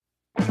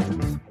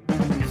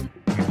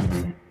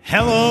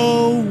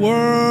Hello,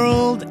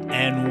 world,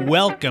 and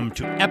welcome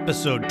to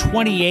episode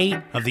 28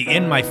 of the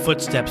In My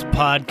Footsteps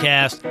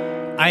podcast.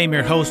 I am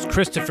your host,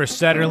 Christopher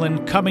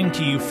Setterlund, coming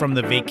to you from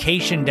the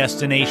vacation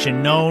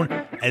destination known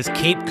as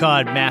Cape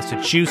Cod,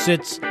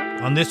 Massachusetts.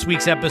 On this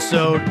week's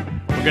episode,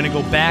 we're going to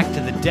go back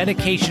to the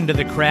Dedication to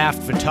the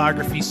Craft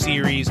photography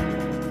series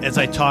as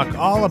I talk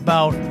all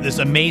about this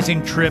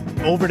amazing trip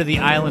over to the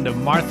island of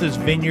Martha's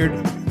Vineyard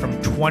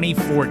from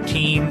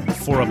 2014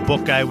 for a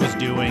book I was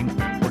doing.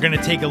 We're going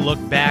to take a look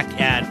back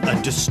at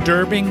a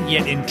disturbing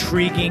yet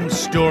intriguing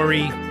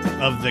story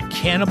of the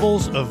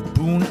cannibals of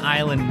Boone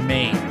Island,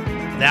 Maine.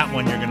 That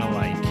one you're going to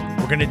like.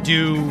 We're going to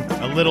do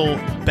a little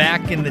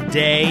back in the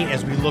day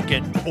as we look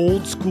at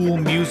old school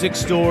music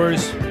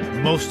stores,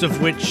 most of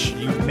which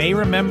you may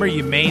remember,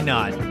 you may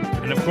not.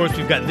 And of course,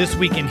 we've got This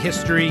Week in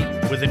History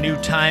with a new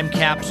time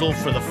capsule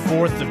for the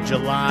 4th of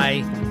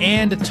July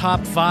and a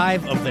top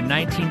 5 of the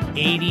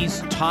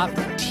 1980s top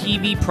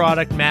TV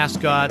product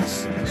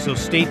mascots. So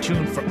stay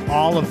tuned for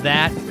all of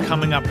that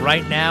coming up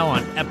right now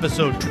on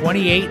episode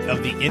 28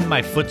 of the In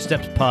My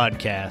Footsteps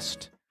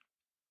podcast.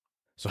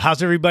 So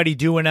how's everybody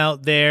doing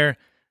out there?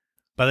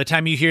 By the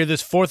time you hear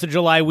this, 4th of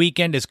July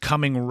weekend is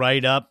coming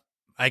right up.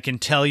 I can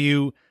tell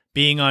you,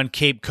 being on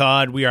Cape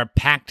Cod, we are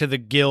packed to the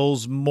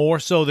gills, more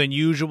so than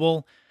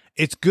usual.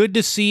 It's good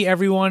to see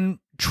everyone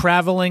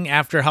traveling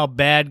after how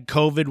bad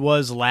COVID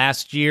was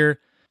last year,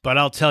 but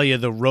I'll tell you,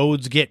 the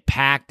roads get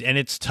packed and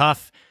it's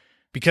tough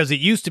because it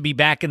used to be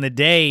back in the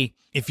day,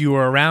 if you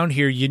were around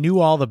here, you knew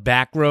all the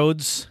back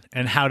roads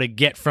and how to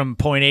get from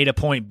point A to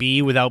point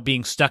B without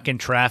being stuck in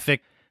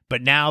traffic.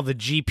 But now the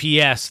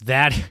GPS,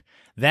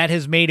 that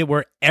has made it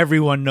where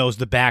everyone knows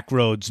the back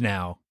roads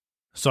now.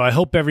 So I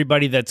hope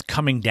everybody that's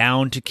coming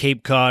down to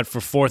Cape Cod for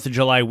 4th of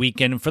July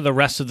weekend and for the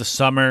rest of the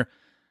summer,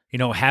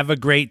 have a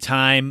great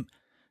time.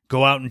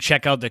 Go out and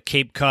check out the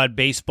Cape Cod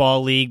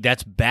Baseball League.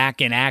 That's back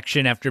in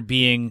action after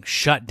being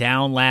shut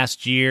down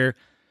last year.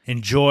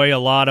 Enjoy a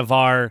lot of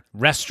our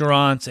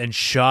restaurants and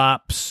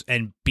shops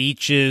and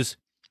beaches,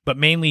 but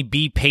mainly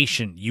be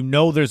patient.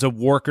 There's a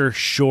worker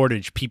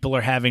shortage. People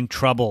are having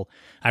trouble.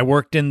 I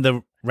worked in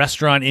the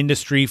restaurant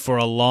industry for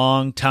a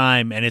long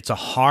time, and it's a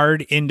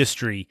hard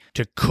industry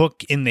to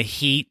cook in the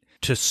heat,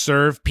 to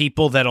serve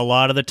people that a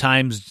lot of the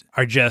times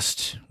are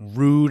just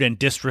rude and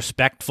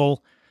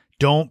disrespectful.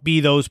 Don't be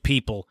those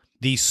people.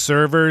 These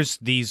servers,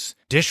 these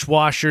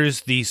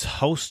dishwashers, these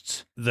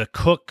hosts, the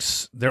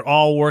cooks, they're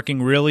all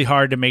working really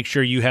hard to make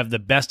sure you have the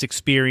best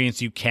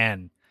experience you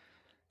can.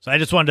 So I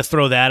just wanted to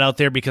throw that out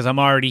there because I'm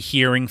already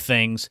hearing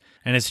things,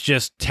 and it's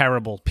just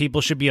terrible.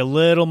 People should be a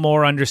little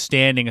more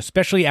understanding,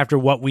 especially after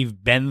what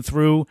we've been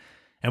through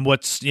and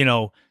what's,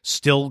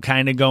 still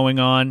kind of going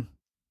on.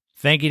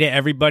 Thank you to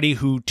everybody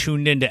who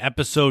tuned into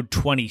episode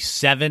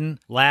 27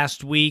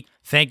 last week.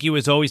 Thank you,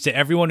 as always, to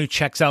everyone who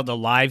checks out the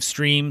live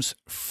streams.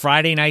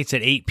 Friday nights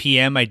at 8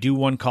 p.m., I do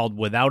one called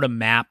Without a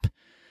Map.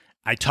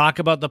 I talk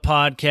about the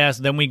podcast,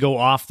 then we go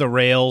off the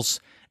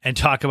rails and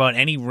talk about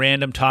any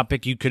random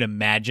topic you could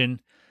imagine.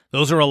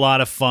 Those are a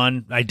lot of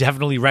fun. I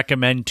definitely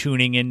recommend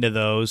tuning into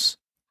those.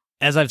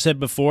 As I've said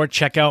before,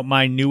 check out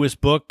my newest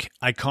book,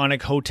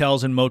 Iconic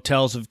Hotels and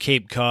Motels of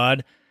Cape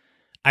Cod.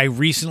 I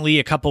recently,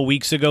 a couple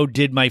weeks ago,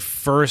 did my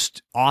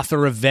first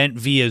author event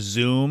via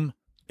Zoom.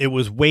 It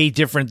was way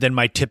different than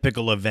my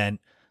typical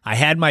event. I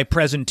had my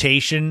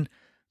presentation,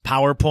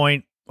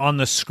 PowerPoint, on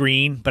the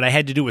screen, but I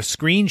had to do a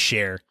screen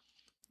share.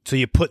 So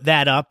you put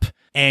that up,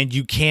 and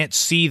you can't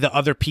see the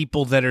other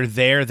people that are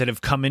there that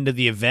have come into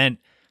the event.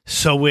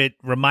 So it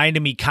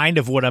reminded me kind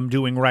of what I'm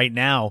doing right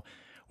now,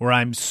 where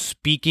I'm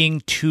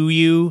speaking to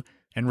you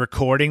and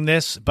recording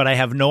this, but I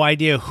have no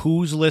idea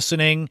who's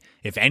listening,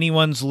 if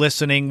anyone's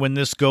listening when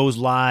this goes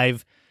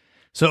live.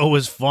 So it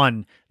was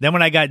fun. Then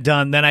when I got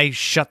done, then I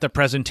shut the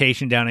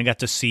presentation down and got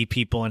to see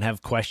people and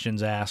have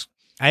questions asked.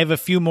 I have a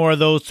few more of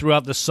those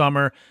throughout the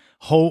summer.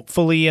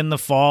 Hopefully in the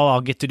fall,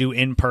 I'll get to do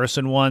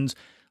in-person ones.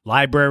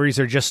 Libraries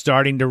are just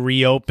starting to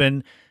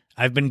reopen.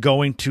 I've been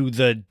going to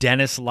the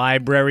Dennis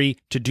Library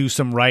to do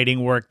some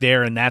writing work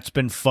there, and that's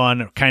been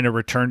fun, kind of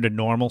return to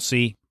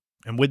normalcy.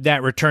 And with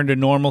that return to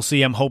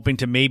normalcy, I'm hoping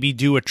to maybe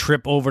do a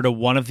trip over to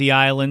one of the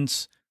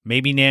islands,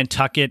 maybe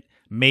Nantucket,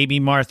 maybe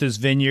Martha's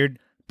Vineyard.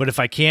 But if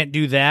I can't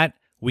do that,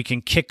 we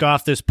can kick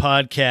off this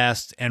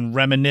podcast and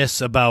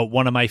reminisce about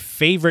one of my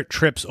favorite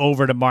trips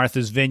over to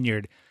Martha's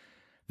Vineyard.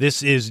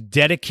 This is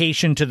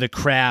Dedication to the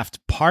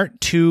Craft,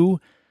 Part 2.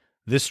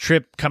 This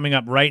trip coming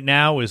up right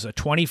now is a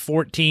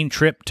 2014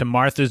 trip to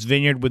Martha's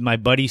Vineyard with my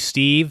buddy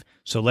Steve,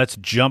 so let's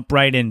jump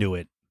right into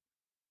it.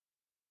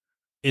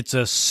 It's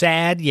a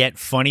sad yet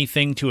funny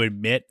thing to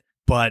admit,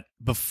 but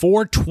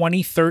before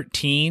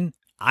 2013,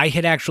 I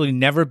had actually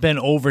never been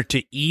over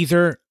to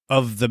either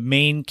of the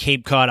main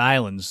Cape Cod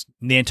islands,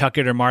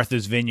 Nantucket or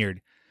Martha's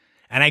Vineyard,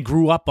 and I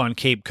grew up on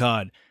Cape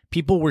Cod.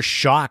 People were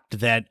shocked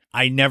that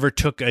I never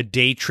took a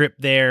day trip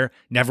there,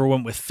 never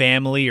went with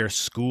family or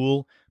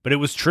school. But it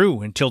was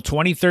true. Until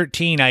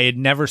 2013, I had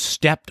never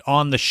stepped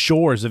on the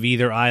shores of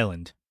either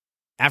island.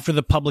 After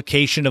the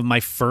publication of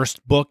my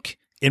first book,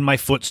 In My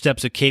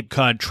Footsteps, a Cape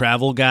Cod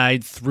travel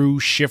guide through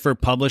Schiffer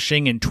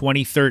Publishing in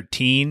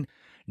 2013,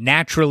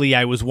 naturally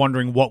I was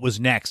wondering what was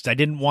next. I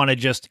didn't want to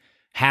just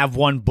have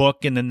one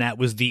book and then that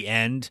was the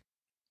end.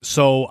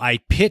 So I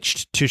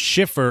pitched to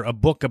Schiffer a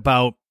book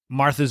about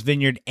Martha's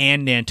Vineyard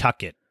and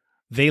Nantucket.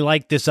 They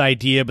liked this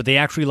idea, but they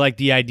actually liked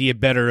the idea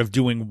better of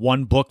doing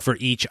one book for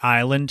each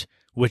island,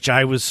 which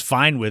I was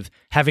fine with.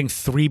 Having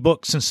 3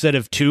 books instead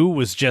of 2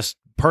 was just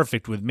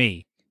perfect with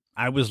me.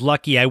 I was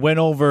lucky. I went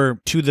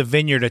over to the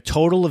vineyard a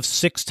total of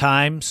 6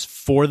 times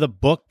for the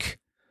book,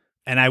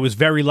 and I was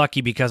very lucky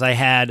because I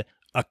had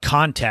a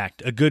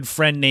contact, a good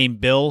friend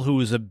named Bill, who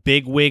was a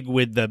bigwig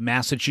with the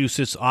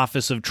Massachusetts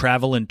Office of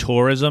Travel and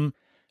Tourism,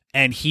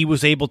 and he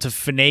was able to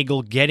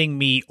finagle getting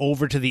me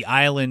over to the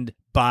island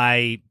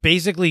by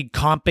basically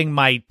comping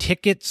my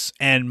tickets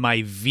and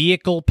my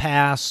vehicle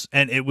pass,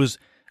 and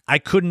I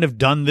couldn't have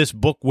done this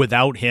book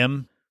without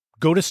him.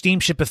 Go to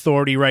Steamship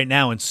Authority right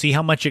now and see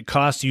how much it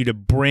costs you to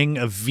bring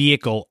a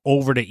vehicle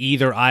over to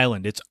either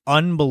island. It's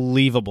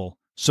unbelievable.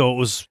 So it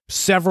was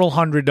several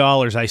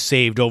 $100s I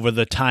saved over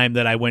the time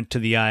that I went to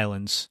the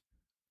islands.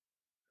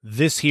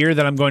 This here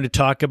that I'm going to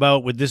talk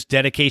about with this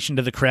dedication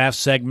to the craft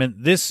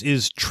segment, this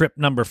is trip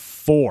number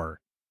 4,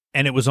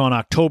 and it was on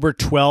October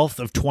 12th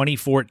of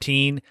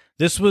 2014.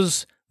 This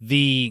was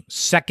the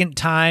second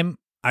time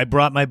I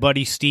brought my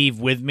buddy Steve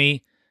with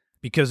me,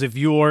 because if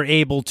you're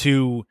able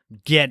to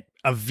get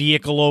a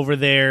vehicle over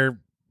there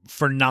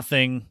for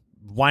nothing,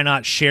 why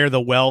not share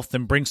the wealth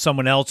and bring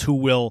someone else who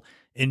will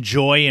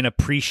enjoy and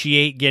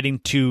appreciate getting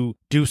to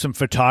do some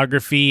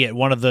photography at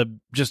one of the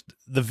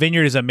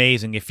vineyard is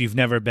amazing if you've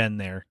never been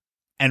there.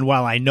 And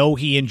while I know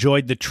he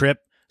enjoyed the trip,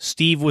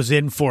 Steve was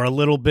in for a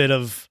little bit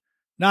of,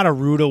 not a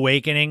rude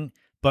awakening,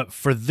 but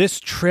for this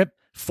trip,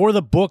 for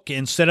the book,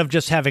 instead of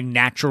just having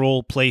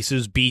natural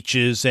places,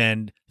 beaches,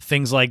 and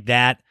things like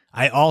that,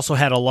 I also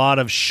had a lot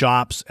of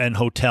shops and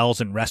hotels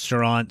and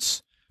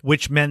restaurants,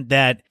 which meant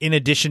that in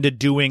addition to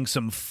doing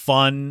some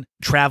fun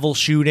travel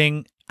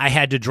shooting, I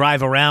had to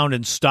drive around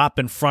and stop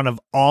in front of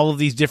all of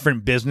these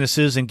different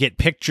businesses and get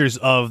pictures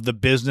of the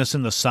business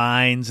and the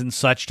signs and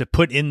such to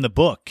put in the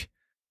book.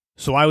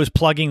 So I was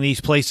plugging these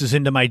places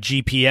into my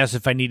GPS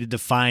if I needed to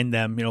find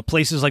them. You know,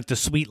 places like the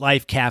Sweet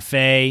Life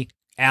Cafe,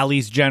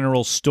 Allie's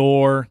General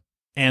Store,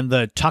 and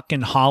the Tuck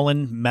and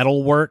Holland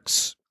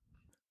Metalworks.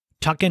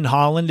 Tuck and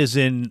Holland is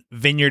in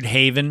Vineyard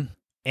Haven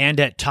and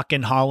at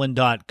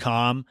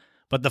tuckandholland.com.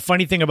 But the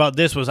funny thing about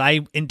this was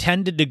I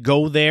intended to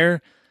go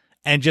there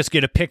and just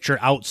get a picture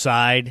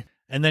outside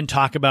and then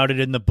talk about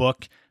it in the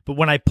book. But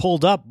when I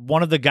pulled up,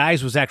 one of the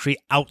guys was actually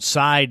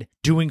outside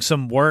doing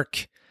some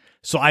work.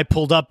 So I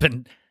pulled up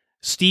and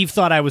Steve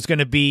thought I was going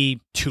to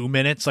be 2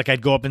 minutes. Like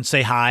I'd go up and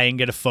say hi and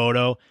get a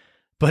photo.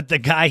 But the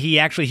guy,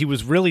 he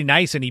was really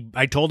nice. And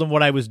I told him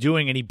what I was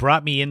doing and he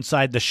brought me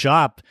inside the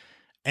shop.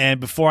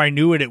 And before I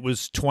knew it, it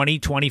was 20,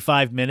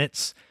 25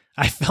 minutes.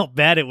 I felt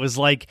bad. It was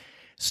like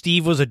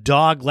Steve was a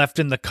dog left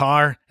in the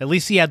car. At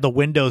least he had the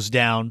windows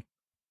down.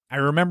 I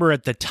remember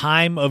at the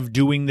time of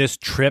doing this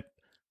trip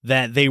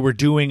that they were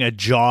doing a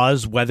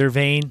Jaws weather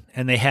vane,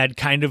 and they had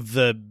kind of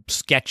the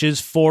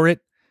sketches for it.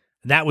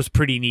 That was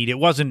pretty neat. It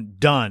wasn't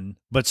done,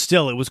 but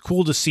still, it was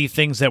cool to see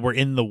things that were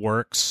in the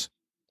works.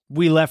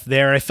 We left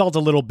there. I felt a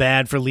little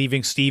bad for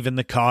leaving Steve in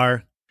the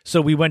car.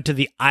 So we went to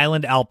the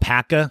Island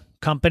Alpaca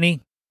Company,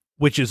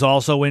 which is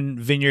also in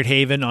Vineyard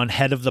Haven on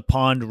Head of the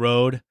Pond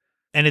Road.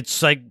 And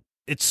it's like,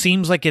 it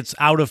seems like it's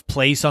out of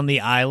place on the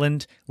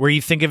island, where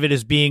you think of it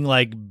as being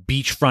like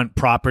beachfront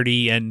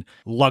property and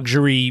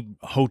luxury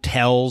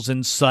hotels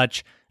and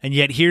such. And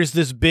yet here's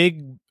this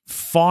big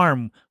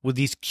farm with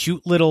these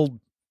cute little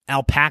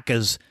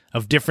alpacas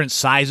of different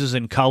sizes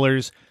and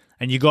colors.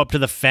 And you go up to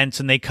the fence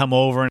and they come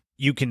over and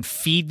you can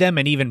feed them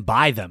and even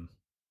buy them.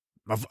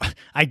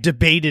 I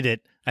debated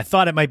it. I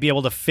thought it might be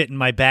able to fit in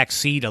my back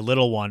seat, a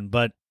little one,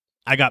 but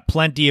I got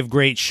plenty of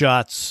great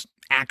shots,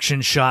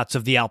 action shots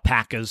of the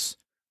alpacas.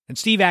 And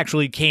Steve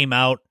actually came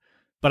out,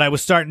 but I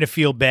was starting to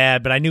feel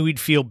bad, but I knew he'd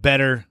feel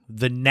better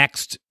the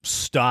next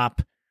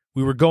stop.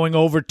 We were going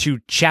over to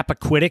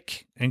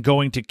Chappaquiddick and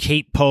going to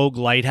Cape Pogue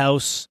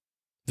Lighthouse.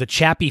 The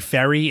Chappie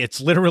Ferry, it's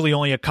literally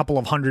only a couple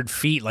of 100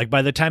 feet. Like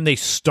by the time they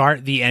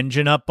start the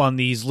engine up on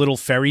these little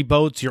ferry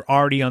boats, you're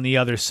already on the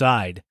other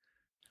side.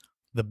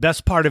 The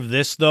best part of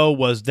this, though,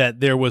 was that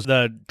there was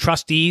the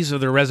trustees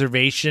of the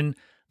reservation.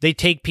 They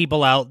take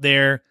people out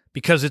there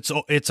because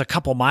it's a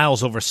couple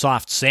miles over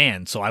soft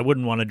sand, so I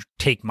wouldn't want to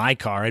take my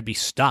car. I'd be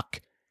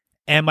stuck.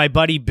 And my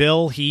buddy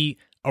Bill, he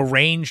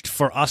arranged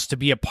for us to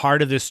be a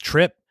part of this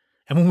trip.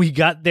 And when we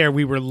got there,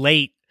 we were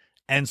late.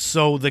 And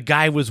so the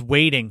guy was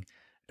waiting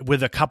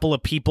with a couple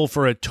of people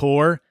for a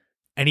tour.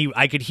 And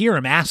I could hear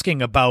him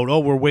asking about,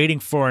 we're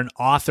waiting for an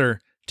author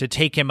to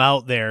take him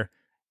out there.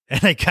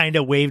 And I kind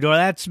of waved,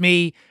 that's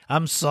me.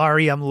 I'm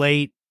sorry, I'm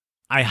late.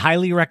 I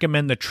highly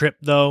recommend the trip,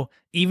 though.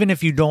 Even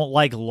if you don't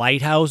like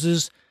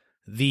lighthouses,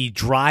 the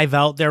drive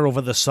out there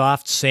over the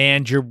soft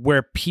sand, you're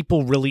where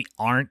people really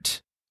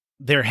aren't.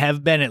 There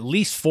have been at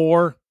least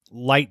 4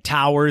 light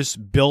towers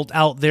built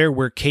out there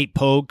where Cape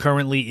Pogue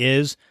currently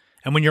is,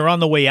 And when you're on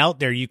the way out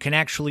there, you can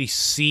actually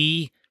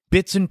see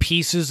bits and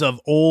pieces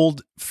of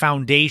old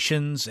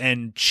foundations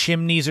and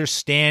chimneys are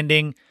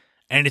standing,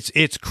 and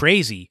it's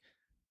crazy.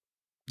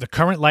 The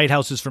current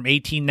lighthouse is from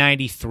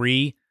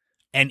 1893,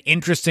 and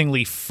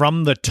interestingly,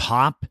 from the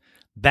top,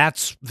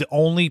 that's the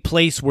only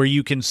place where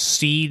you can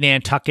see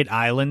Nantucket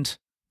Island.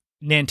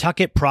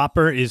 Nantucket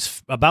proper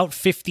is about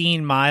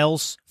 15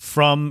 miles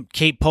from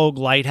Cape Pogue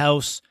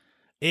Lighthouse.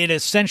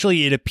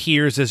 It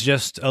appears as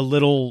just a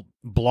little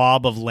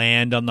blob of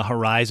land on the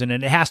horizon,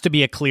 and it has to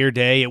be a clear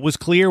day. It was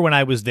clear when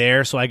I was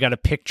there, so I got a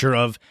picture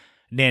of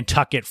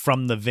Nantucket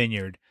from the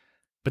vineyard.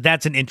 But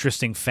that's an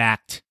interesting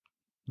fact.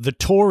 The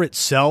tour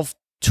itself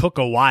took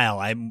a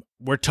while.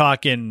 We're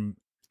talking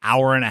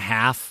hour and a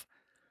half.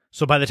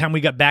 So by the time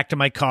we got back to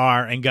my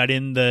car and got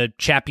in the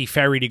Chappie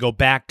Ferry to go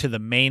back to the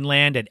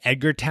mainland at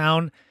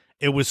Edgartown,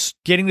 it was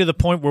getting to the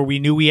point where we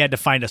knew we had to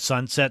find a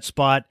sunset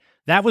spot.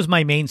 That was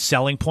my main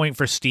selling point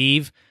for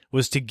Steve,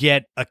 was to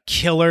get a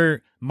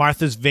killer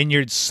Martha's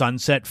Vineyard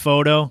sunset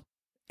photo,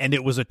 and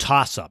it was a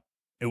toss-up.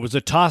 It was a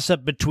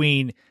toss-up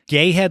between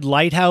Gayhead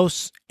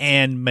Lighthouse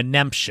and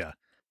Menemsha.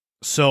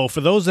 So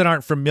for those that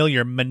aren't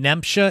familiar,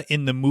 Menemsha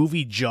in the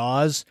movie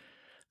Jaws,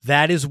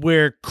 that is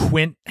where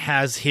Quint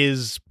has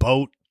his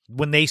boat.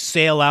 When they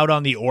sail out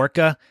on the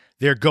Orca,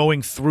 they're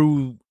going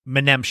through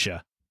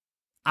Menemsha.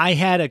 I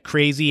had a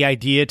crazy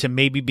idea to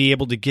maybe be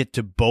able to get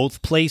to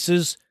both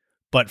places,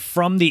 but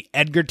from the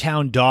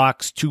Edgartown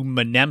docks to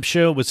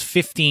Menemsha was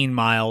 15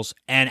 miles,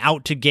 and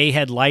out to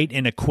Gayhead Light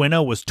in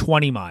Aquina was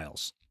 20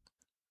 miles.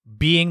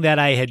 Being that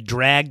I had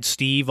dragged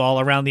Steve all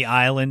around the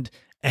island,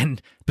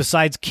 and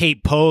besides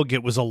Cape Pogue,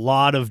 it was a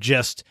lot of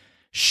just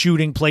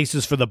shooting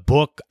places for the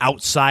book,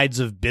 outsides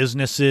of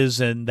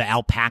businesses and the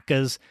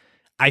alpacas,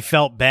 I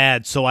felt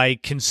bad, so I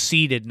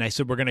conceded, and I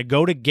said, we're going to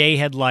go to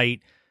Gayhead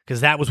Light,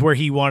 because that was where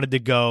he wanted to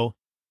go.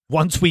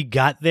 Once we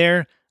got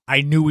there,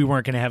 I knew we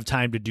weren't going to have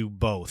time to do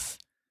both.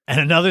 And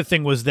another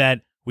thing was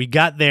that we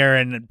got there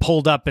and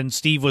pulled up, and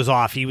Steve was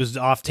off. He was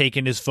off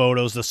taking his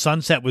photos. The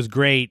sunset was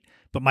great,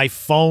 but my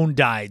phone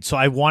died, so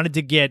I wanted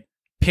to get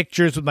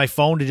pictures with my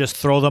phone to just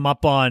throw them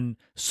up on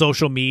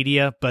social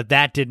media, but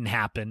that didn't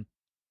happen.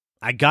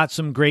 I got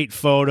some great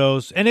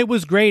photos, and it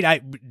was great. I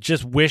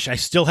just wish I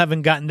still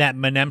haven't gotten that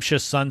Menemsha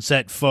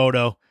sunset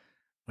photo,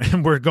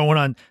 and we're going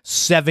on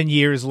 7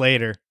 years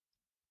later.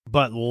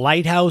 But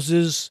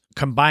lighthouses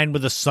combined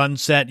with a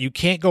sunset, you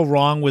can't go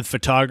wrong with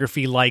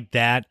photography like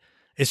that.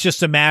 It's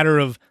just a matter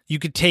of you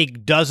could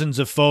take dozens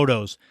of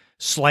photos,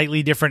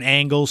 slightly different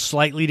angles,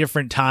 slightly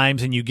different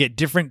times, and you get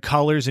different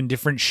colors and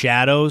different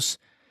shadows.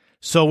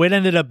 So it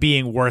ended up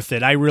being worth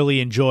it. I really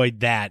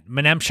enjoyed that.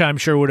 Menemsha, I'm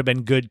sure, would have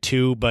been good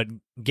too, but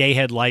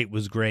Gayhead Light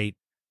was great.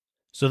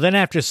 So then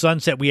after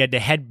sunset, we had to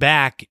head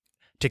back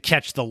to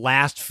catch the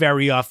last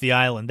ferry off the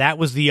island. That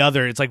was the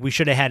other. It's like we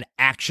should have had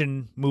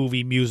action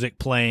movie music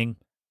playing.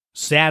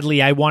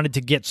 Sadly, I wanted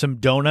to get some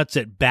donuts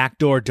at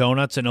Backdoor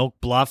Donuts in Oak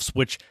Bluffs,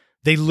 which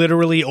they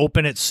literally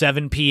open at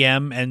 7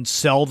 p.m. and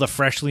sell the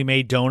freshly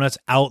made donuts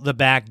out the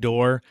back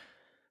door.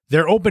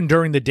 They're open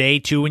during the day,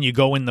 too, when you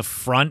go in the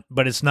front,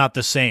 but it's not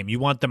the same. You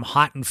want them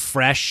hot and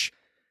fresh.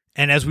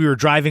 And as we were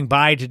driving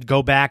by to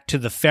go back to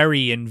the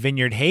ferry in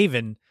Vineyard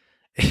Haven,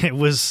 it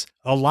was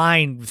a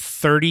line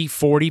 30,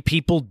 40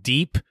 people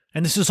deep,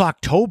 and this is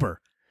October.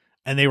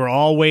 And they were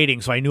all waiting,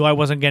 so I knew I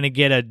wasn't going to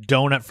get a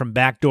donut from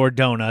Backdoor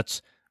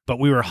Donuts, but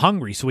we were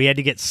hungry, so we had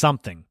to get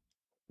something.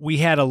 We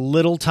had a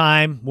little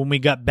time when we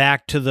got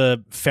back to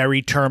the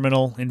ferry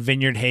terminal in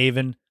Vineyard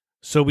Haven,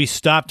 so we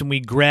stopped and we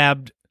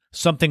grabbed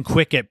something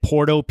quick at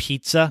Porto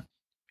Pizza.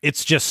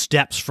 It's just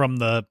steps from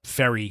the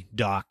ferry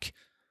dock.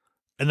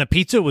 And the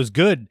pizza was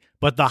good,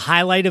 but the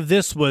highlight of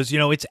this was,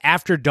 it's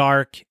after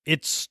dark,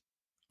 it's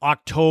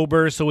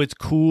October, so it's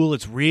cool,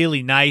 it's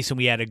really nice, and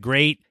we had a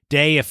great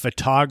day of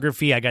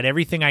photography. I got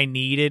everything I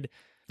needed,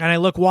 and I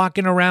look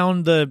walking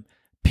around the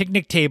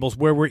picnic tables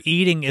where we're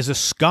eating is a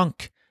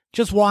skunk,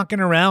 just walking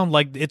around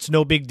like it's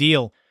no big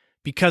deal,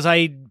 because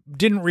I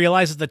didn't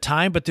realize at the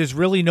time, but there's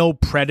really no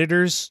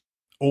predators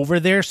over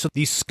there, so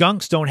these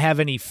skunks don't have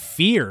any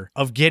fear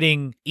of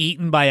getting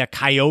eaten by a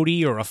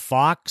coyote or a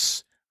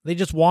fox. They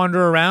just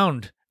wander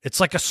around. It's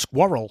like a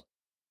squirrel,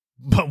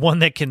 but one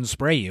that can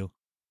spray you.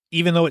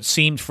 Even though it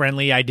seemed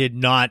friendly, I did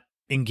not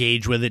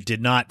engage with it,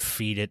 did not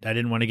feed it. I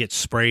didn't want to get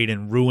sprayed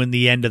and ruin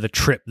the end of the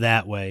trip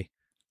that way.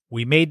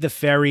 We made the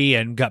ferry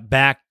and got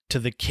back to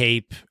the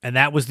Cape, and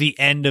that was the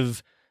end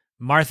of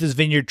Martha's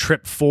Vineyard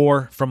Trip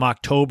 4 from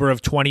October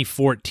of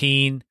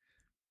 2014.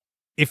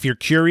 If you're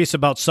curious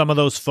about some of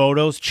those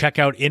photos, check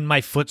out In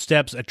My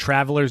Footsteps, A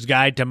Traveler's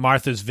Guide to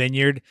Martha's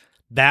Vineyard.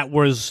 That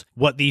was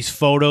what these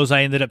photos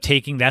I ended up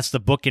taking. That's the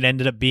book it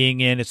ended up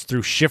being in. It's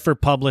through Schiffer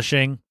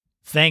Publishing.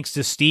 Thanks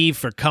to Steve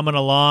for coming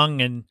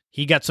along, and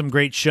he got some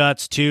great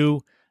shots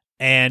too.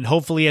 And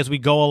hopefully as we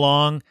go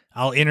along,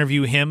 I'll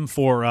interview him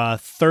for a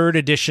third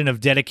edition of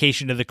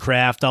Dedication to the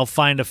Craft. I'll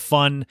find a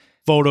fun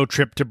photo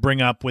trip to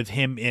bring up with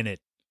him in it.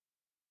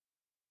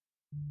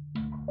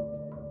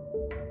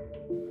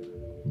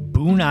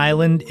 Boone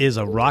Island is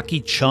a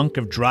rocky chunk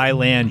of dry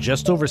land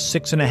just over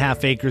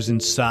 6.5 acres in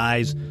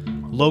size,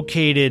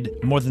 located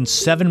more than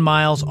 7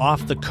 miles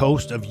off the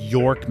coast of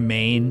York,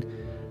 Maine.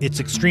 It's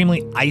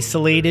extremely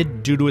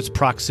isolated due to its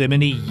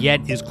proximity,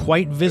 yet is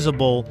quite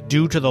visible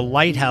due to the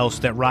lighthouse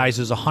that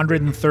rises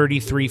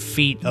 133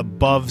 feet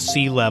above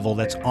sea level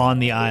that's on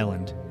the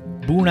island.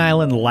 Boone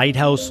Island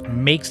Lighthouse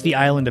makes the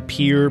island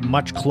appear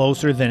much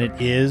closer than it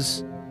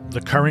is. The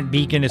current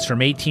beacon is from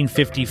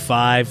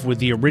 1855, with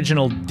the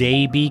original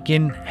day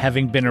beacon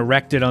having been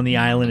erected on the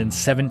island in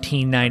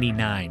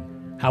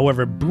 1799.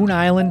 However, Boone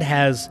Island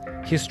has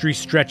history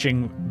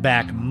stretching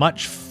back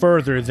much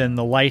further than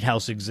the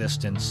lighthouse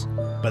existence.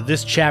 But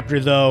this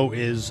chapter, though,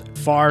 is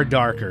far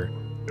darker.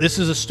 This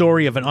is a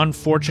story of an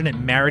unfortunate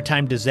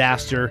maritime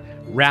disaster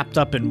wrapped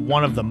up in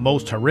one of the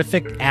most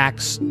horrific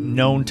acts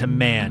known to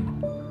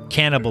man: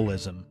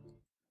 cannibalism.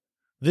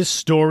 This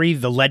story,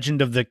 the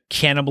legend of the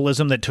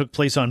cannibalism that took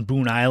place on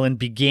Boone Island,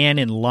 began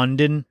in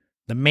London.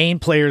 The main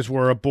players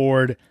were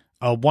aboard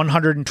a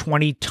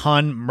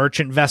 120-ton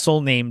merchant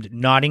vessel named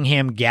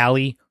Nottingham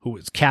Galley, who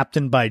was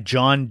captained by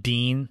John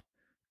Dean.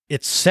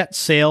 It set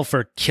sail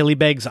for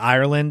Killybegs,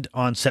 Ireland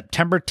on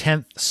September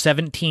 10th,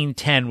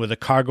 1710 with a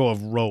cargo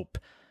of rope.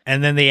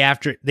 And then they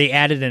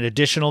added an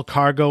additional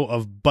cargo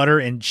of butter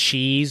and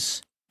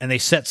cheese, and they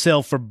set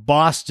sail for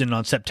Boston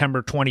on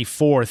September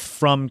 24th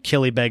from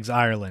Killybegs,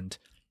 Ireland.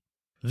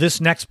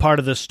 This next part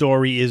of the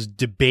story is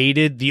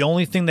debated. The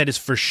only thing that is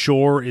for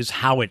sure is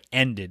how it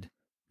ended.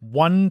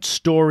 One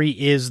story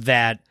is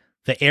that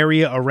the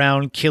area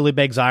around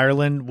Killybegs,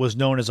 Ireland was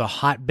known as a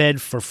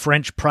hotbed for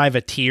French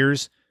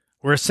privateers,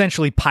 or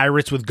essentially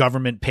pirates with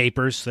government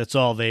papers. That's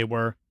all they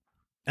were.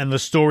 And the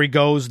story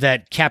goes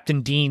that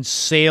Captain Dean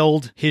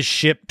sailed his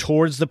ship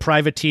towards the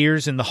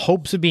privateers in the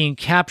hopes of being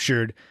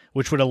captured,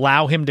 which would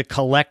allow him to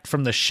collect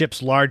from the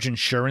ship's large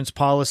insurance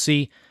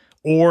policy,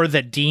 or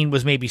that Dean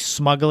was maybe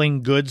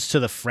smuggling goods to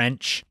the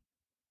French.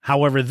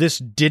 However, this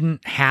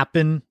didn't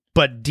happen,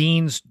 but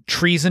Dean's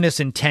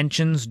treasonous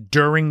intentions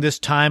during this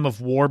time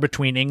of war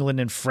between England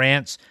and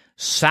France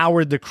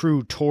soured the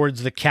crew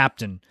towards the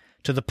captain,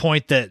 to the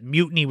point that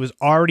mutiny was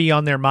already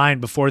on their mind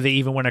before they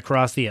even went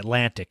across the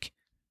Atlantic.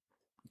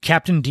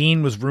 Captain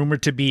Dean was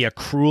rumored to be a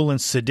cruel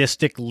and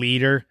sadistic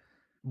leader.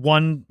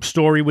 One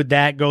story with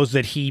that goes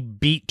that he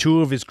beat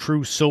 2 of his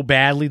crew so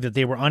badly that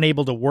they were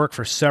unable to work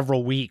for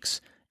several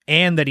weeks,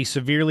 and that he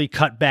severely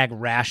cut back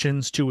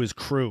rations to his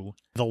crew.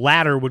 The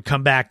latter would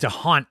come back to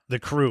haunt the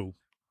crew.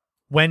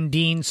 When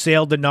Dean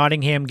sailed the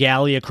Nottingham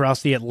Galley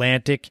across the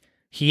Atlantic,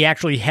 he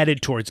actually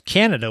headed towards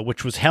Canada,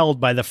 which was held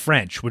by the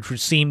French, which would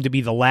seem to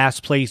be the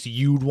last place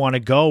you'd want to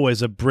go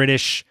as a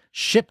British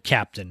ship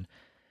captain.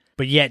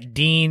 But yet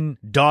Dean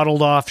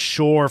dawdled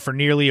offshore for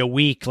nearly a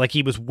week, like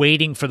he was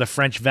waiting for the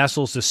French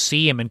vessels to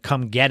see him and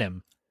come get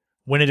him.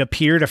 When it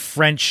appeared a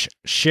French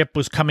ship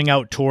was coming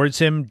out towards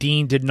him,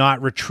 Dean did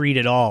not retreat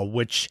at all,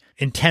 which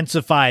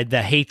intensified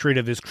the hatred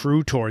of his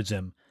crew towards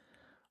him.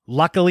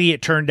 Luckily,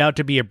 it turned out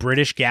to be a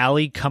British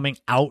galley coming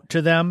out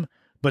to them,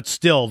 but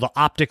still, the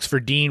optics for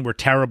Dean were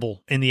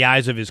terrible in the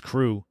eyes of his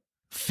crew.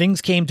 Things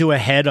came to a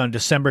head on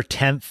December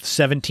 10th,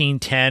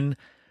 1710.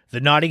 The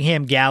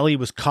Nottingham Galley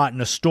was caught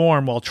in a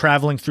storm while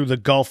traveling through the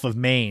Gulf of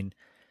Maine.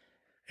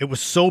 It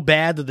was so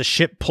bad that the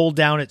ship pulled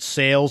down its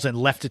sails and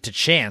left it to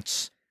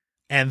chance.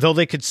 And though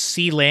they could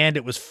see land,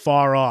 it was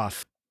far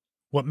off.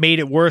 What made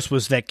it worse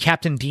was that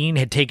Captain Dean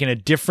had taken a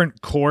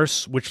different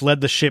course, which led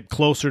the ship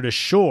closer to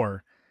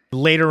shore.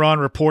 Later on,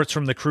 reports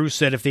from the crew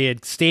said if they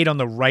had stayed on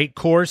the right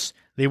course,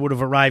 they would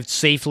have arrived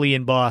safely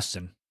in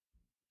Boston.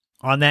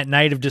 On that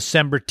night of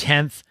December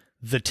 10th,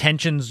 the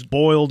tensions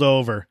boiled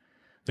over.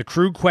 The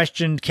crew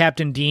questioned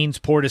Captain Dean's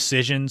poor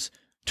decisions,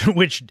 to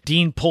which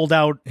Dean pulled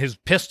out his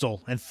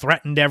pistol and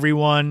threatened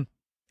everyone,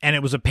 and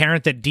it was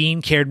apparent that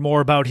Dean cared more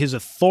about his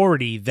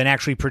authority than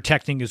actually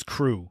protecting his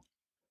crew.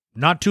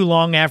 Not too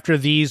long after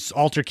these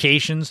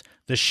altercations,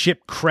 the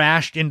ship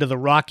crashed into the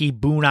rocky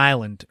Boone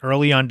Island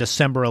early on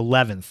December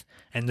 11th,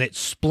 and it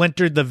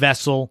splintered the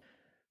vessel.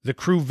 The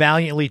crew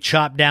valiantly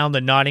chopped down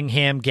the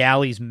Nottingham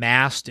Galley's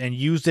mast and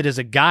used it as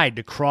a guide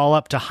to crawl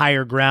up to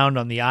higher ground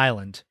on the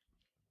island.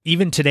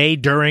 Even today,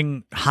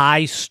 during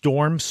high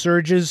storm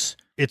surges,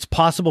 it's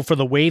possible for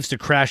the waves to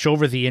crash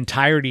over the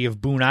entirety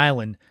of Boone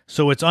Island,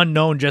 so it's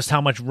unknown just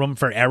how much room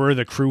for error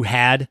the crew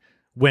had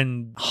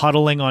when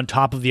huddling on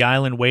top of the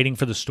island waiting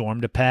for the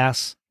storm to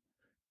pass.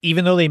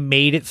 Even though they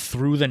made it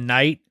through the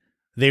night,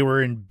 they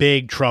were in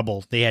big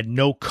trouble. They had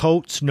no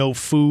coats, no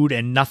food,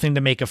 and nothing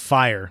to make a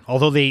fire,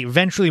 although they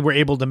eventually were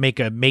able to make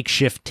a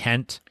makeshift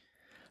tent.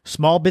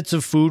 Small bits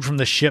of food from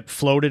the ship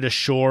floated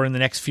ashore in the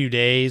next few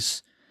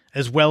days.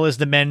 As well as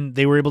the men,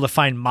 they were able to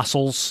find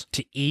mussels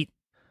to eat.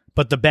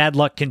 But the bad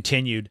luck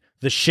continued.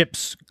 The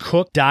ship's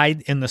cook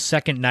died in the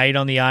second night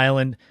on the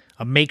island.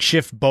 A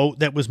makeshift boat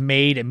that was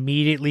made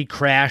immediately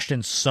crashed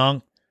and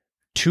sunk.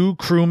 2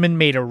 crewmen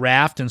made a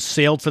raft and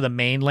sailed for the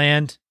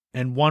mainland,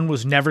 and one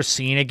was never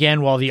seen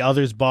again while the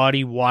other's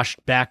body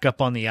washed back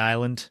up on the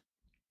island.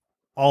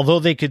 Although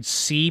they could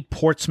see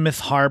Portsmouth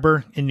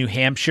Harbor in New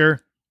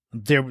Hampshire,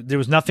 There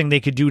was nothing they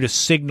could do to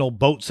signal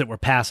boats that were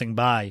passing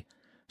by.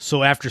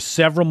 So after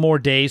several more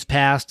days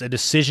passed, a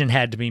decision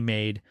had to be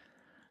made.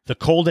 The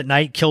cold at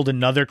night killed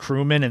another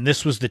crewman, and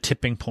this was the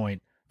tipping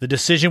point. The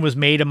decision was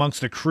made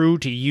amongst the crew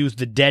to use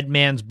the dead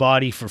man's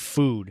body for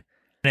food.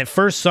 And at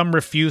first, some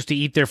refused to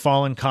eat their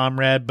fallen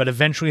comrade, but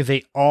eventually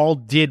they all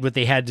did what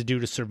they had to do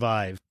to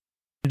survive.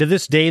 And to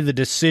this day, the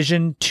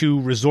decision to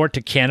resort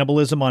to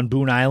cannibalism on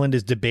Boone Island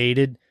is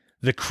debated.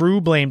 The crew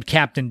blamed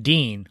Captain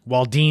Dean,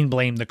 while Dean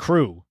blamed the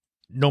crew.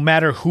 No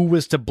matter who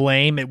was to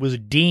blame, it was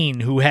Dean,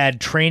 who had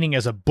training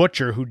as a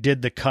butcher, who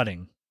did the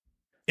cutting.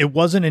 It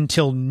wasn't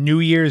until New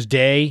Year's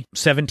Day,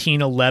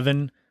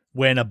 1711,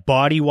 when a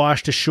body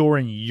washed ashore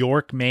in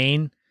York,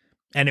 Maine,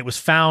 and it was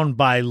found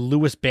by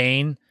Louis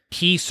Bain.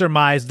 He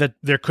surmised that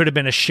there could have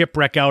been a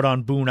shipwreck out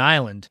on Boone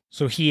Island.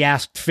 So he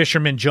asked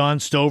fisherman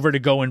John Stover to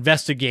go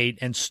investigate,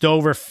 and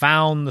Stover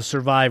found the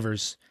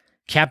survivors.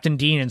 Captain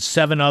Dean and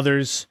 7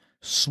 others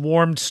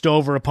swarmed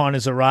Stover upon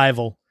his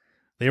arrival.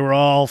 They were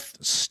all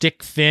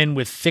stick-thin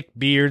with thick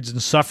beards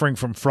and suffering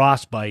from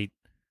frostbite.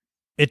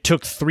 It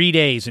took 3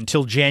 days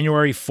until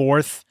January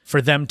 4th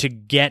for them to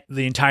get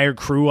the entire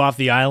crew off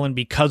the island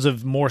because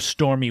of more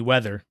stormy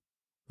weather.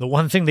 The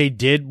one thing they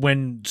did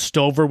when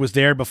Stover was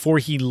there, before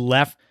he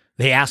left,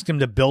 they asked him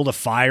to build a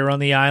fire on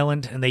the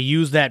island, and they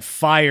used that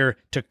fire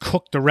to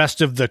cook the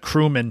rest of the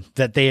crewmen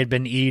that they had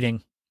been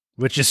eating,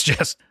 which is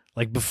just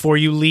like, before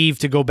you leave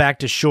to go back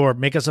to shore,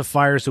 make us a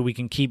fire so we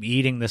can keep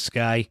eating this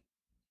guy.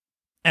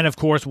 And of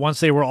course, once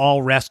they were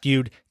all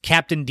rescued,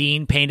 Captain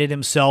Dean painted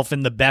himself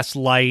in the best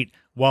light,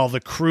 while the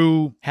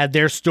crew had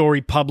their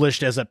story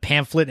published as a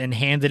pamphlet and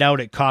handed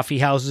out at coffee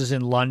houses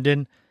in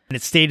London. And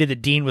it stated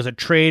that Dean was a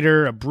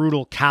traitor, a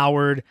brutal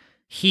coward.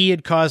 He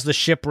had caused the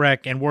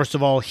shipwreck, and worst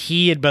of all,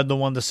 he had been the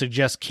one to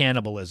suggest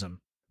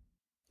cannibalism.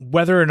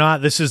 Whether or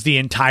not this is the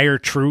entire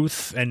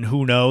truth, and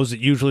who knows, it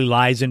usually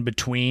lies in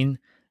between,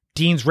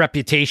 Dean's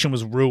reputation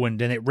was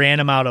ruined, and it ran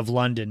him out of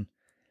London.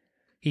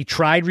 He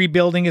tried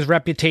rebuilding his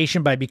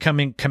reputation by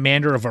becoming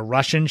commander of a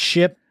Russian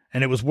ship,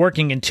 and it was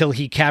working until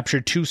he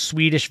captured 2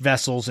 Swedish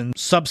vessels and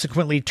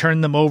subsequently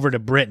turned them over to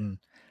Britain.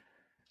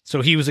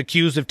 So he was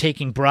accused of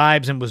taking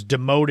bribes and was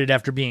demoted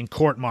after being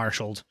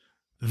court-martialed.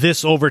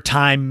 This, over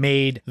time,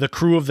 made the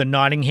crew of the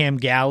Nottingham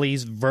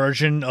Galleys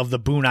version of the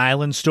Boone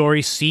Island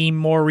story seem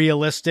more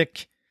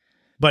realistic.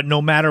 But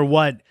no matter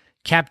what,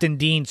 Captain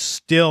Dean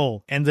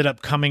still ended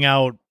up coming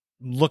out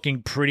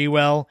looking pretty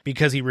well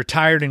because he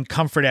retired in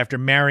comfort after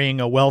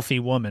marrying a wealthy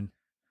woman.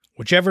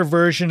 Whichever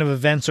version of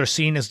events are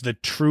seen as the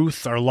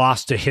truth are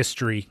lost to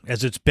history,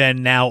 as it's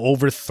been now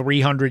over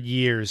 300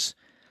 years.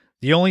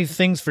 The only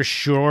things for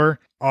sure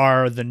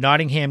are the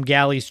Nottingham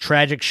Galleys'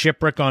 tragic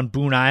shipwreck on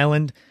Boone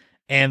Island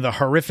and the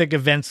horrific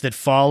events that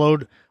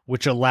followed,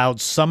 which allowed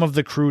some of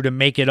the crew to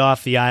make it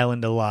off the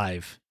island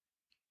alive.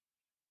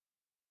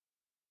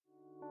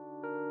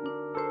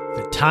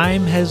 The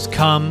time has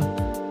come.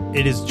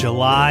 It is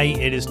July.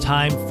 It is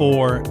time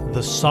for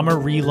the summer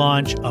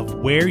relaunch of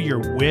Wear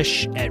Your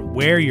Wish at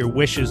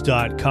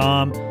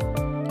wearyourwishes.com.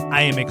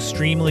 I am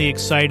extremely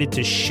excited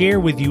to share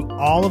with you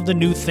all of the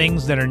new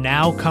things that are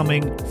now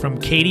coming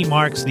from Katie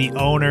Marks, the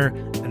owner,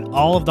 and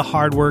all of the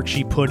hard work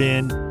she put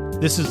in.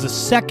 This is the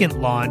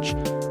second launch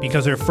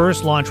because her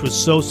first launch was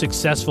so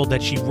successful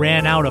that she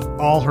ran out of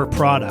all her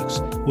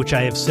products, which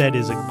I have said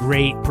is a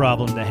great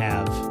problem to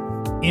have.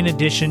 In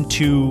addition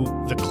to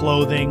the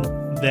clothing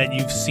that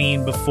you've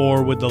seen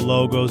before with the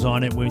logos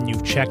on it when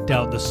you've checked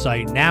out the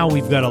site, now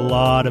we've got a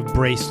lot of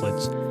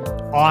bracelets.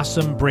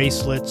 Awesome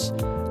bracelets,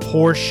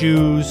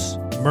 horseshoes,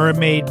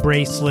 mermaid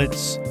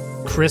bracelets,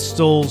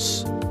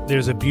 crystals.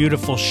 There's a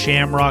beautiful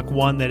shamrock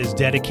one that is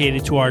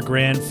dedicated to our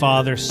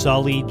grandfather,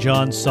 Sully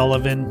John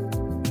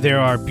Sullivan. There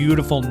are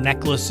beautiful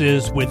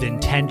necklaces with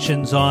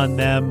intentions on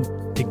them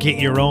to get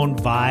your own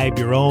vibe,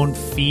 your own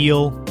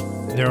feel.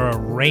 There are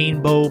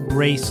rainbow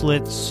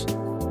bracelets.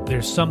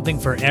 There's something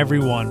for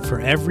everyone,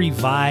 for every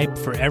vibe,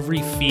 for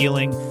every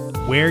feeling.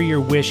 Wear Your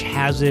Wish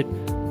has it.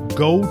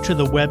 Go to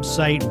the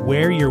website,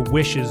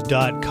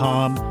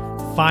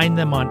 wearyourwishes.com. Find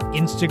them on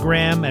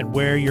Instagram at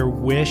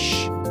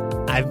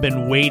wearyourwish. I've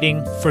been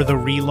waiting for the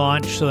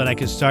relaunch so that I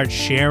can start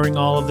sharing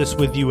all of this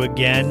with you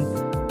again,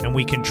 and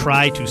we can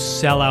try to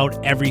sell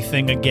out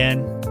everything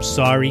again.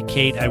 Sorry,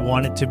 Kate, I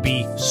want it to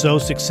be so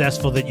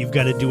successful that you've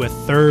got to do a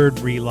third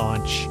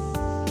relaunch.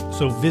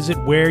 So visit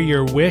Wear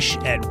Your Wish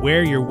at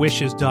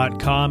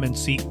wearyourwishes.com and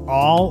see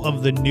all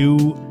of the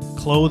new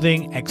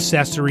clothing,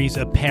 accessories,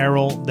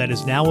 apparel that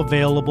is now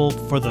available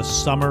for the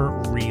summer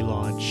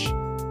relaunch.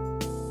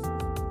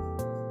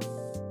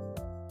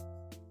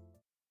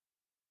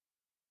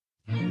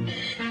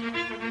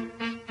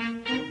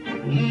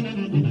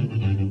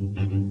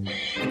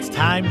 It's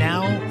time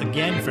now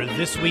again for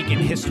This Week in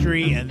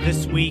History, and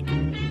this week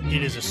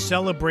it is a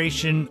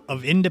celebration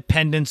of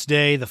Independence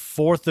Day, the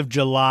 4th of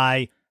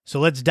July. So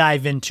let's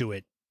dive into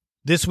it.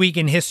 This week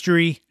in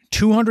history,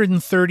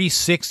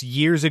 236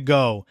 years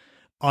ago,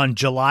 on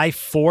July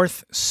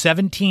 4th,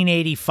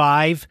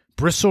 1785,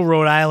 Bristol,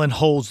 Rhode Island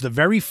holds the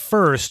very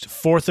first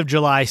 4th of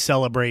July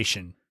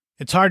celebration.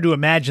 It's hard to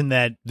imagine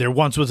that there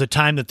once was a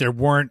time that there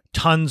weren't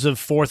tons of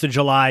 4th of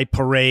July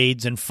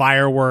parades and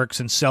fireworks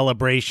and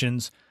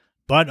celebrations,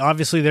 but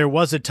obviously there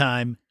was a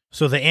time.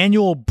 So the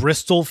annual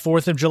Bristol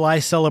 4th of July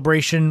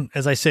celebration,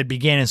 as I said,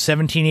 began in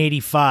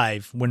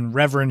 1785 when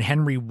Reverend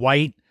Henry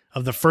White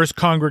of the First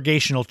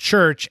Congregational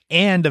Church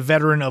and a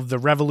veteran of the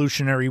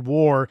Revolutionary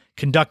War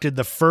conducted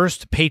the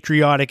first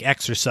patriotic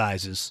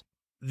exercises.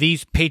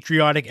 These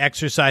patriotic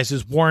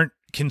exercises weren't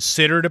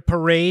considered a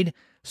parade,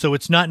 so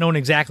it's not known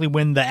exactly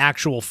when the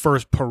actual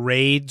first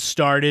parade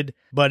started,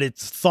 but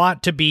it's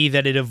thought to be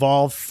that it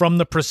evolved from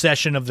the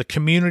procession of the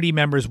community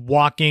members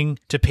walking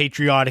to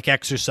patriotic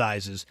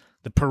exercises.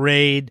 The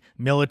parade,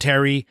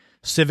 military,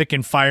 civic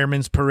and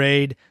firemen's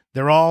parade,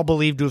 they're all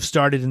believed to have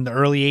started in the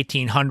early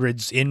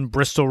 1800s in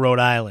Bristol, Rhode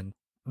Island.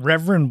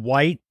 Reverend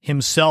White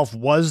himself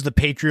was the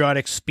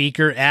patriotic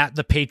speaker at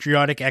the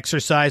patriotic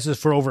exercises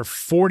for over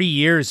 40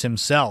 years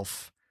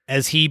himself.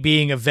 As he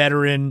being a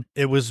veteran,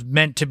 it was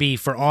meant to be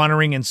for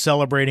honoring and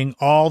celebrating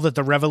all that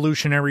the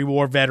Revolutionary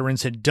War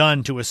veterans had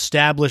done to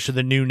establish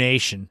the new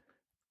nation.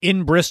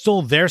 In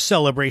Bristol, their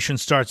celebration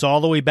starts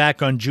all the way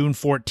back on June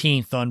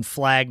 14th on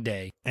Flag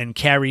Day and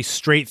carries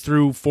straight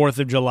through 4th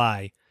of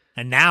July.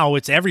 And now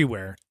it's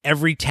everywhere.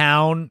 Every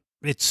town,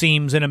 it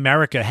seems, in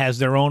America has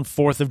their own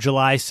 4th of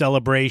July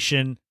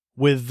celebration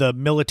with the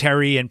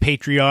military and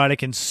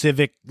patriotic and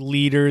civic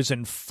leaders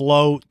and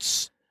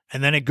floats.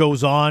 And then it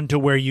goes on to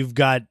where you've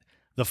got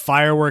the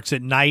fireworks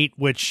at night,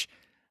 which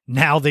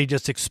now they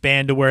just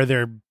expand to where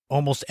they're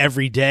almost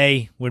every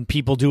day when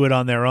people do it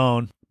on their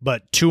own.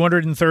 But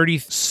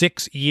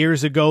 236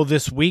 years ago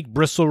this week,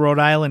 Bristol, Rhode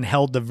Island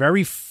held the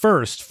very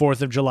first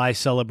 4th of July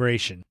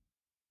celebration.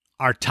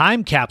 Our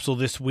time capsule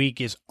this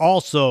week is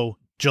also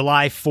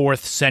July 4th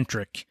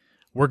centric.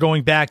 We're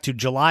going back to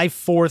July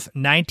 4th,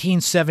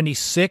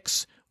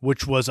 1976,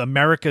 which was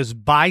America's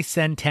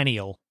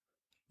bicentennial.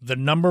 The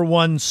number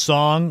one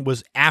song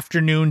was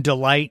Afternoon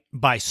Delight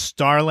by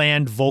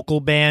Starland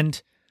Vocal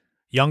Band.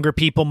 Younger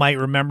people might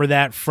remember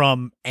that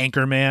from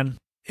Anchorman.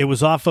 It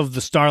was off of the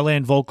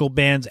Starland Vocal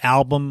Band's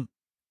album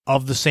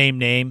of the same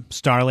name,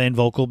 Starland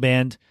Vocal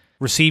Band.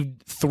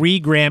 Received 3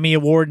 Grammy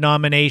Award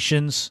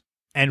nominations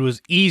and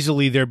was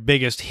easily their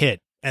biggest hit.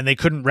 And they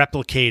couldn't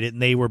replicate it,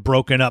 and they were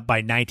broken up by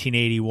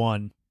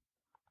 1981.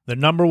 The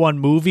number one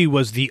movie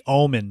was The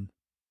Omen.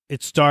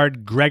 It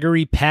starred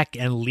Gregory Peck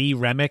and Lee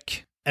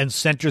Remick, and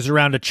centers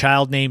around a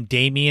child named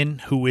Damien,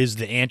 who is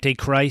the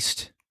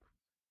Antichrist.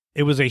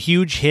 It was a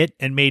huge hit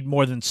and made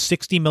more than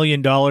 $60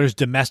 million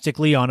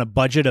domestically on a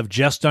budget of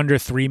just under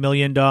 $3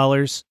 million.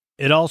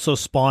 It also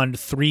spawned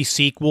 3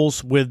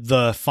 sequels, with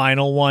the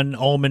final one,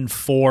 Omen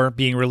 4,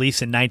 being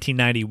released in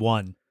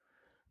 1991.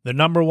 The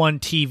number one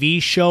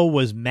TV show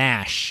was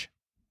MASH.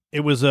 It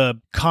was a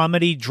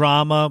comedy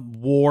drama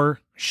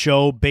war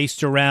show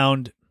based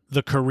around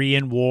the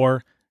Korean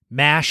War.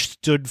 MASH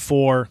stood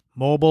for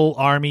Mobile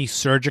Army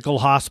Surgical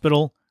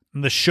Hospital,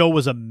 and the show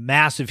was a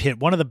massive hit,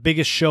 one of the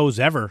biggest shows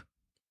ever.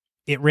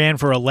 It ran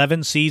for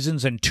 11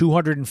 seasons and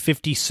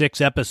 256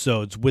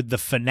 episodes, with the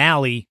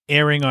finale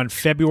airing on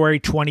February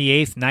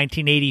 28th,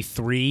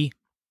 1983.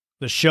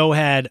 The show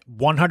had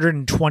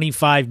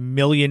 125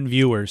 million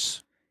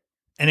viewers.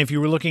 And if you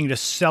were looking to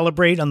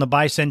celebrate on the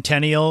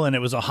bicentennial and it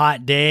was a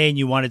hot day and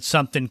you wanted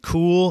something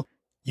cool,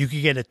 you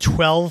could get a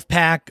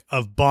 12-pack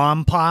of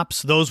Bomb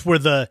Pops. Those were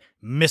the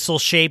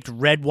missile-shaped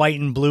red, white,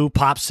 and blue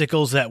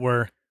popsicles that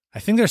were, I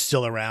think they're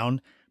still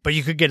around, but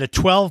you could get a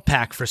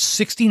 12-pack for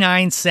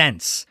 69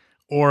 cents,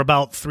 or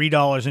about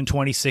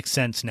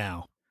 $3.26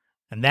 now.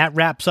 And that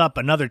wraps up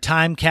another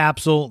time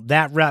capsule.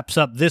 That wraps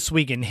up This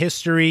Week in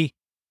History.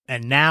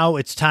 And now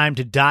it's time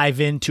to dive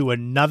into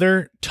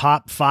another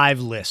top 5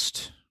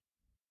 list.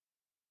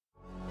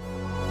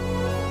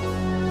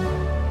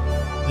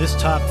 This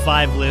top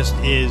 5 list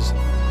is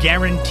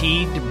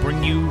guaranteed to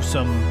bring you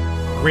some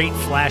great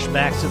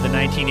flashbacks to the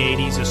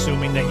 1980s,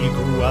 assuming that you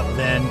grew up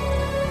then.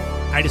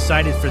 I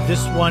decided for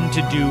this one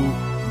to do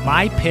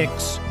my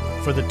picks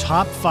for the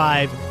top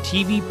 5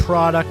 TV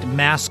product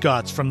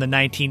mascots from the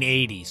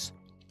 1980s.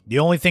 The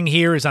only thing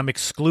here is I'm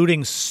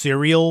excluding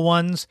cereal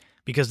ones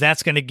because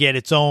that's going to get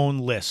its own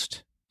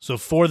list. So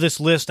for this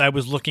list, I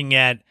was looking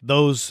at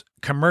those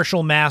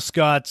commercial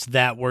mascots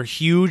that were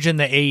huge in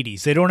the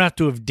 80s. They don't have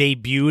to have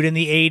debuted in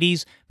the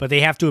 80s, but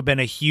they have to have been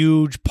a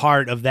huge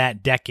part of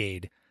that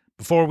decade.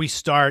 Before we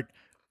start,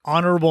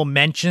 honorable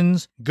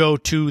mentions go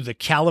to the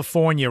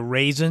California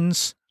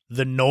Raisins,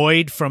 the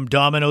Noid from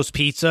Domino's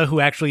Pizza, who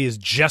actually is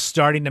just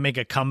starting to make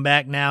a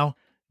comeback now,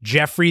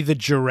 Jeffrey the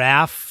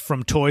Giraffe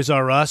from Toys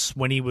R Us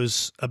when he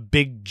was a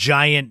big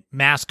giant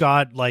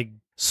mascot, like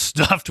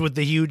stuffed with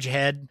the huge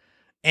head,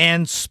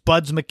 and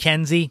Spuds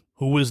MacKenzie,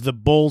 who was the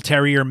Bull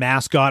Terrier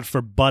mascot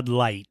for Bud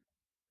Light.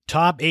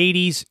 Top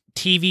 80s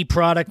TV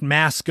product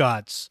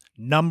mascots.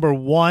 Number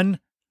 1,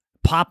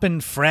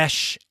 Poppin'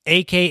 Fresh,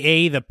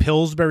 a.k.a. the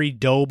Pillsbury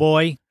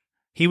Doughboy.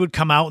 He would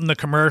come out in the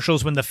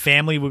commercials when the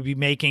family would be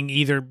making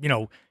either,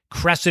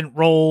 crescent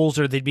rolls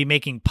or they'd be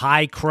making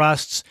pie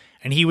crusts,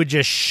 and he would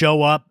just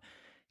show up.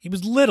 He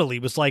was little. He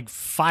was like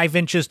 5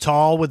 inches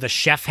tall with a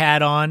chef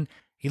hat on.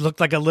 He looked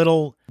like a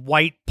little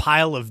white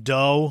pile of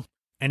dough.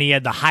 And he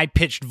had the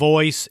high-pitched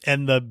voice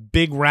and the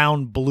big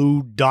round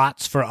blue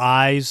dots for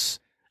eyes.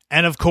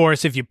 And of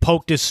course, if you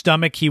poked his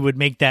stomach, he would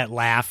make that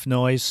laugh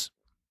noise.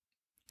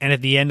 And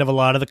at the end of a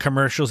lot of the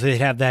commercials, they'd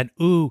have that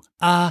ooh,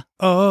 ah,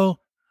 oh,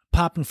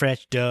 poppin'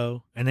 fresh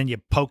dough. And then you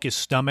poke his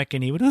stomach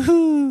and he would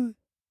ooh.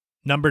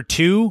 Number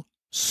 2,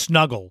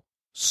 Snuggle.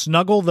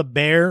 Snuggle the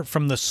bear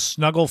from the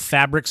Snuggle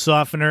fabric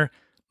softener.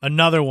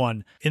 Another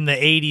one. In the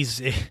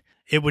 80s,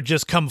 it would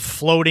just come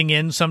floating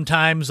in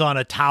sometimes on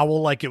a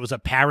towel like it was a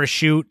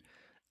parachute,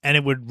 and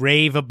it would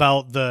rave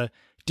about the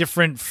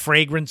different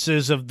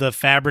fragrances of the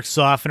fabric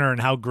softener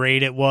and how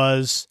great it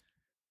was.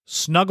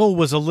 Snuggle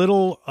was a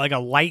little like a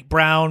light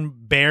brown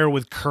bear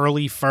with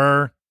curly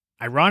fur.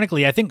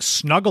 Ironically, I think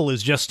Snuggle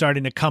is just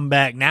starting to come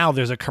back now.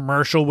 There's a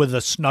commercial with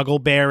a Snuggle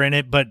bear in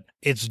it, but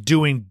it's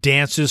doing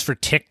dances for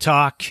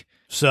TikTok.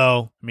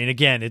 So, I mean,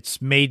 again,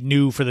 it's made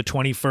new for the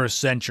 21st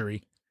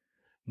century.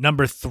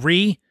 Number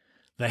 3,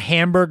 the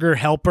Hamburger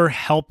Helper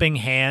Helping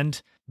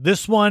Hand.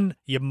 This one,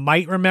 you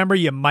might remember,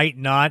 you might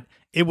not.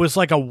 It was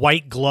like a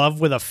white glove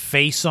with a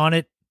face on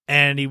it,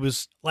 and he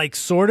was like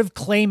sort of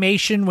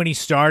claymation when he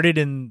started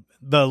in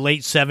the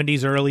late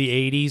 70s, early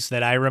 80s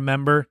that I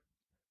remember.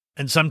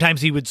 And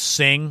sometimes he would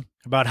sing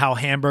about how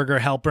Hamburger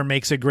Helper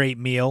makes a great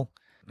meal.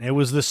 It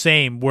was the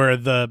same, where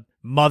the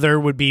mother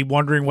would be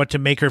wondering what to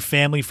make her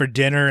family for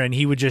dinner, and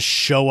he would just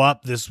show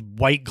up, this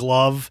white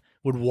glove,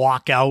 would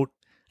walk out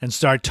and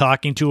start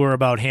talking to her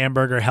about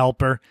Hamburger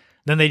Helper.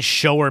 Then they'd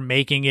show her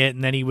making it,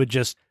 and then he would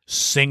just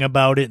sing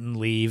about it and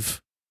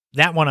leave.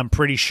 That one I'm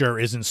pretty sure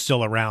isn't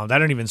still around. I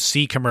don't even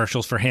see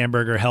commercials for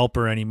Hamburger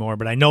Helper anymore,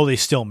 but I know they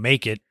still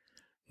make it.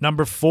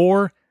 Number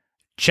 4,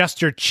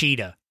 Chester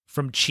Cheetah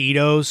from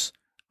Cheetos,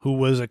 who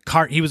was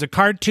he was a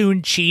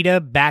cartoon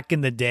cheetah back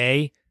in the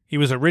day. He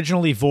was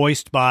originally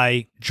voiced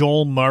by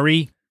Joel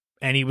Murray,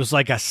 and he was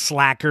like a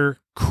slacker,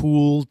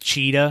 cool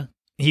cheetah.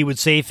 He would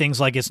say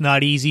things like, "It's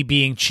not easy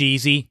being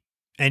cheesy,"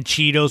 and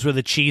Cheetos were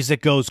the cheese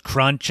that goes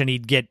crunch, and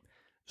he'd get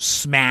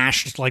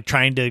smashed like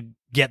trying to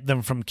get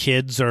them from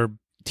kids or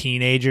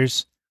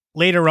teenagers.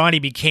 Later on, he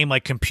became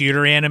like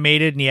computer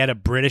animated, and he had a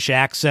British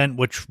accent,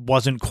 which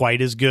wasn't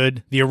quite as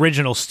good. The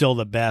original's still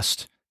the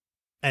best.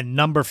 And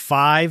number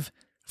 5,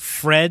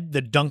 Fred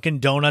the Dunkin'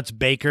 Donuts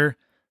baker.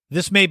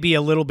 This may be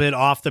a little bit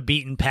off the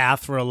beaten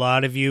path for a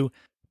lot of you,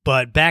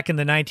 but back in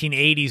the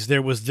 1980s,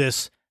 there was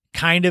this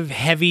kind of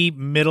heavy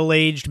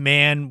middle-aged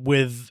man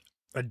with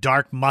a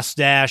dark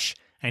mustache,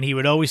 and he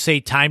would always say,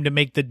 "Time to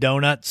make the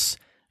donuts."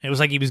 It was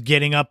like he was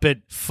getting up at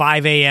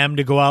 5 a.m.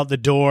 to go out the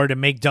door to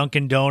make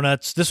Dunkin'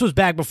 Donuts. This was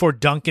back before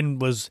Dunkin'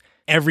 was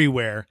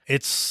everywhere.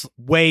 It's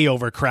way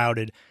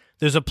overcrowded.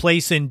 There's a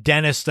place in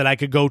Dennis that I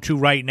could go to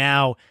right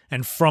now,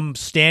 and from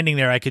standing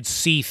there, I could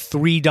see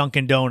 3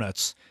 Dunkin'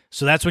 Donuts.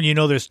 So that's when you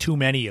know there's too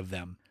many of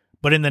them.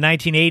 But in the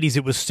 1980s,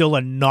 it was still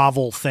a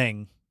novel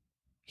thing.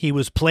 He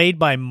was played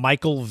by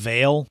Michael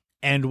Vale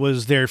and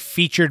was their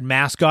featured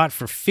mascot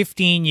for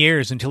 15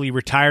 years until he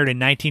retired in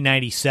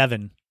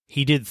 1997.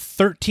 He did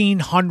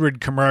 1,300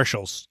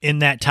 commercials in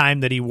that time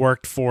that he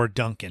worked for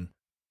Dunkin'.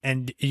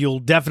 And you'll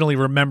definitely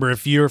remember,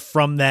 if you're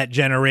from that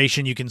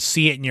generation, you can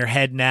see it in your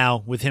head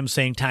now with him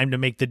saying "time to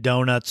make the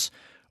donuts,"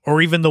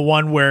 or even the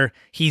one where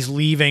he's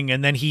leaving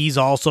and then he's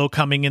also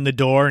coming in the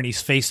door and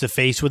he's face to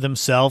face with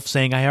himself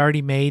saying, "I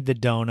already made the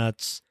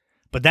donuts."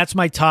 But that's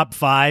my top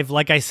 5.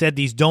 Like I said,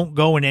 these don't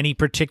go in any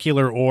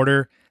particular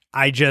order.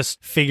 I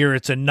just figure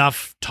it's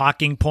enough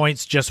talking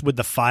points just with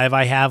the 5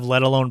 I have,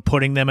 let alone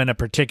putting them in a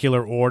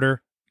particular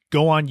order.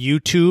 Go on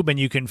YouTube and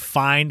you can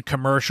find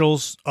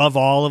commercials of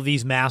all of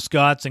these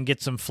mascots and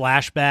get some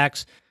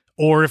flashbacks.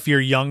 Or if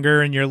you're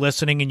younger and you're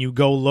listening and you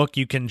go look,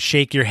 you can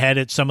shake your head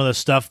at some of the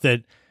stuff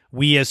that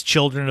we as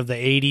children of the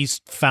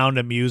 80s found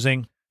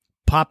amusing.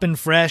 Poppin'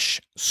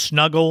 Fresh,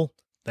 Snuggle,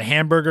 the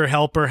Hamburger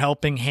Helper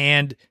Helping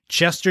Hand,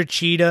 Chester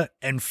Cheetah,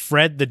 and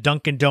Fred the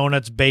Dunkin'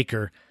 Donuts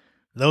baker.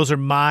 Those are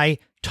my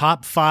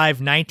top 5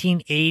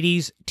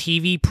 1980s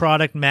TV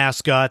product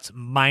mascots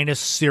minus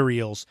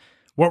cereals.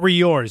 What were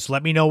yours?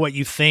 Let me know what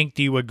you think.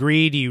 Do you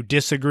agree? Do you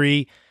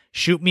disagree?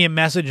 Shoot me a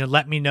message and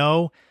let me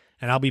know,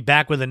 and I'll be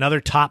back with another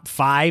top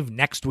 5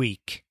 next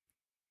week.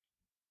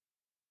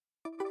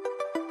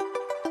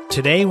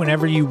 Today,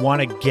 whenever you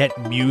want to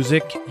get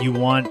music, you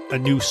want a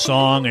new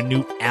song, a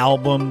new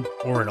album,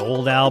 or an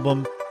old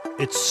album,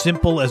 it's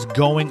simple as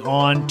going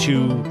on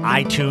to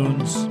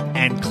iTunes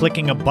and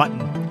clicking a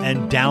button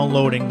and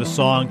downloading the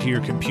song to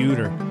your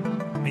computer.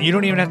 And you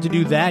don't even have to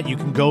do that. You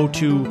can go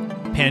to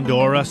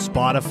Pandora,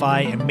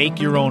 Spotify, and make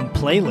your own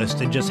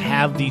playlist and just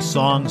have these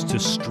songs to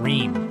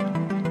stream.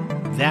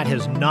 That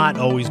has not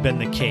always been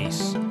the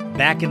case.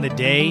 Back in the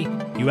day,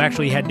 you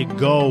actually had to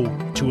go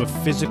to a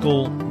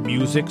physical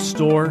music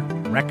store,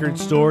 record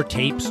store,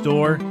 tape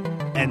store,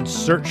 and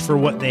search for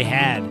what they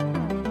had.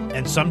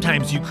 And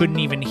sometimes you couldn't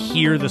even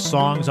hear the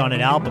songs on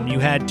an album. You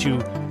had to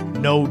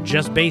know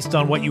just based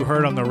on what you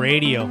heard on the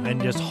radio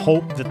and just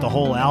hope that the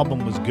whole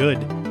album was good.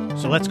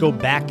 So let's go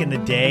back in the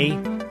day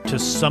to to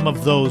some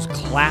of those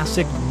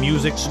classic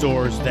music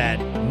stores that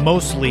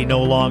mostly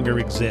no longer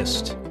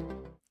exist.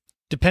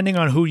 Depending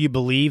on who you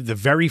believe, the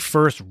very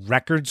first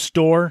record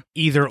store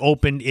either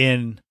opened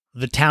in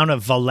the town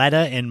of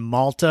Valletta in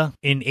Malta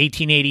in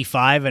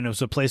 1885, and it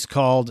was a place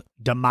called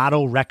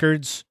D'Amato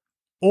Records,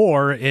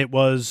 or it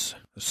was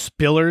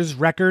Spillers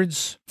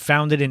Records,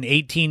 founded in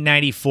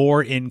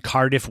 1894 in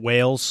Cardiff,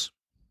 Wales.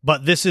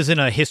 But this isn't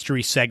a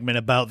history segment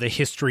about the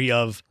history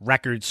of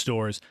record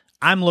stores.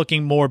 I'm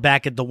looking more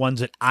back at the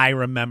ones that I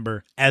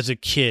remember as a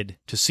kid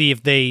to see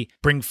if they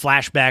bring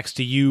flashbacks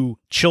to you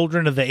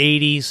children of the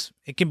 80s.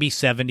 It can be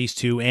 70s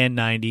too, and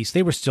 90s.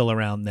 They were still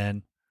around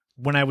then.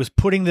 When I was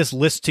putting this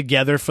list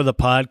together for the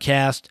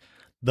podcast,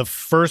 the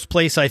first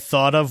place I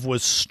thought of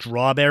was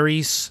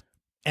Strawberries.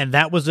 And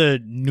that was a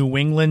New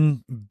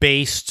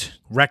England-based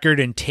record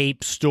and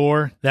tape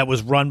store that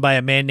was run by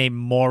a man named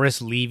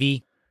Morris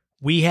Levy.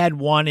 We had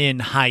one in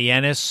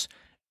Hyannis,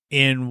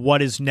 in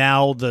what is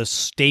now the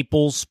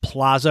Staples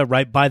Plaza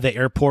right by the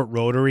Airport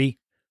Rotary.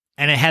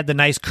 And it had the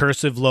nice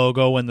cursive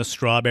logo and the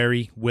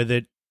strawberry with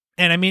it.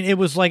 And I mean, it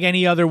was like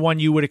any other one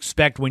you would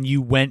expect when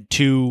you went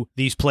to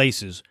these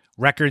places.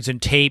 Records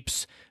and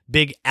tapes,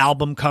 big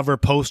album cover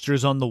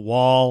posters on the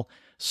wall,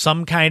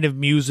 some kind of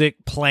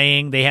music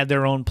playing. They had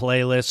their own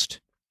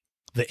playlist.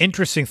 The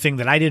interesting thing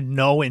that I didn't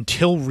know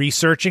until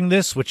researching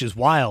this, which is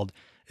wild,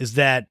 is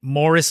that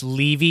Morris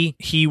Levy,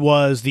 he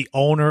was the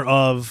owner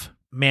of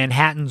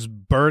Manhattan's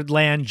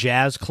Birdland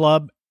Jazz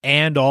Club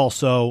and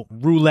also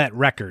Roulette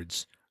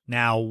Records.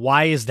 Now,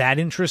 why is that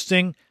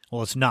interesting?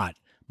 Well, it's not.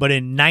 But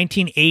in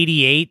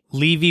 1988,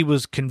 Levy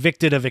was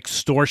convicted of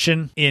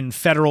extortion in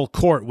federal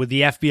court with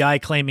the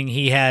FBI claiming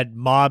he had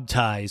mob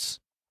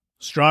ties.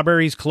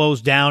 Strawberries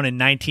closed down in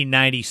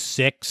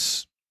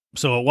 1996,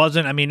 so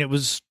it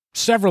was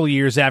several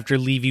years after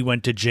Levy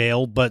went to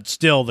jail, but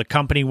still, the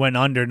company went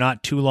under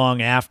not too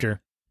long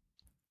after.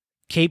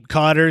 Cape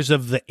Codders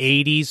of the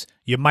 80s.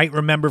 You might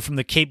remember from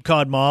the Cape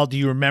Cod Mall. Do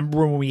you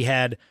remember when we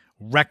had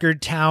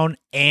Record Town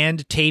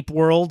and Tape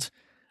World,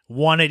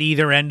 one at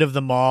either end of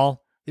the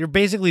mall? They were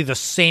basically the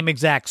same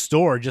exact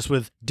store, just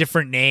with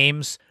different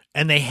names.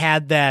 And they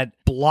had that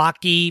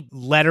blocky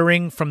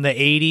lettering from the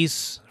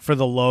 80s for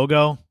the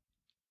logo.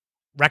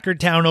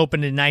 Record Town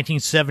opened in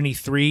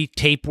 1973,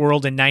 Tape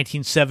World in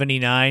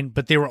 1979,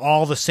 but they were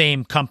all the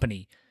same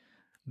company.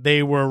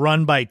 They were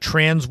run by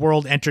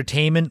Transworld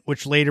Entertainment,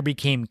 which later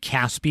became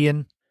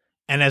Caspian.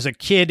 And as a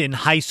kid in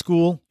high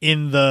school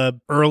in the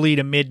early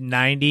to mid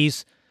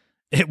 90s,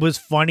 it was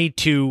funny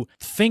to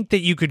think that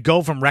you could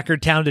go from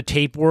Record Town to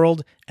Tape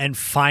World and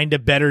find a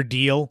better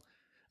deal.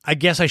 I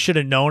guess I should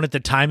have known at the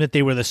time that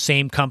they were the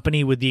same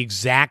company with the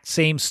exact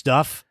same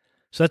stuff.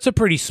 So that's a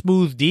pretty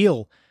smooth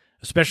deal.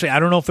 Especially, I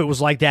don't know if it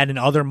was like that in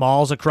other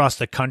malls across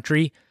the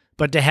country,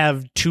 but to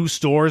have two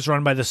stores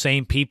run by the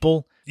same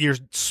people, you're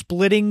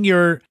splitting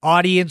your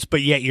audience,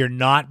 but yet you're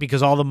not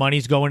because all the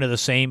money's going to the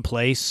same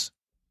place.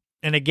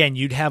 And again,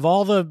 you'd have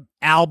all the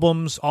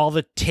albums, all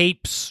the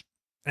tapes,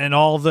 and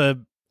all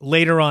the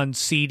later on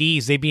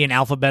CDs. They'd be in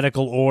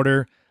alphabetical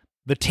order.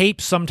 The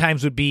tapes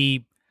sometimes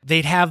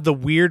they'd have the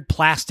weird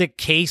plastic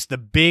case, the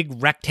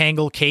big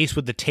rectangle case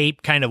with the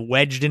tape kind of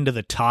wedged into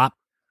the top.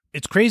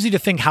 It's crazy to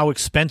think how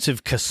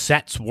expensive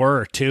cassettes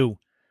were, too.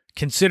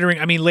 Considering,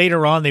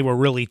 later on they were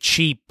really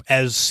cheap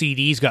as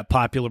CDs got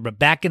popular, but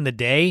back in the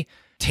day,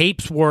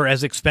 tapes were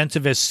as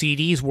expensive as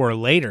CDs were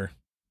later.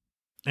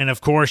 And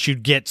of course,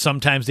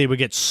 sometimes they would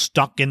get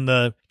stuck in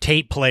the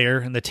tape player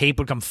and the tape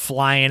would come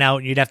flying out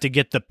and you'd have to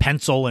get the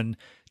pencil and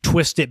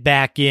twist it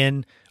back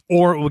in,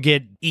 or it would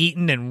get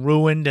eaten and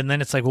ruined. And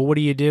then it's like, well, what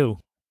do you do?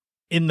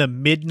 In the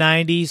mid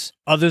 90s,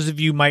 others of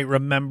you might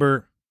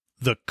remember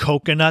the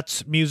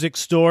Coconuts music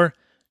store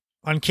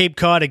on Cape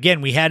Cod.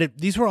 Again, we had it.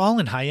 These were all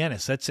in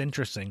Hyannis. That's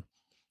interesting.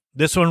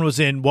 This one was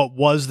in what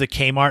was the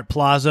Kmart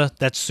Plaza.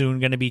 That's soon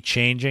going to be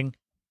changing.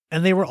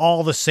 And they were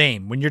all the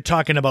same. When you're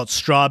talking about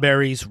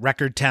Strawberries,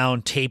 Record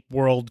Town, Tape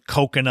World,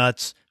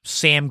 Coconuts,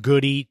 Sam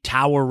Goody,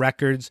 Tower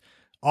Records,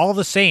 all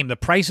the same. The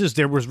prices,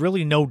 there was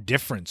really no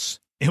difference.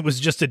 It was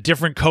just a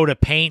different coat of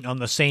paint on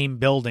the same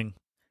building.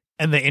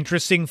 And the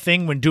interesting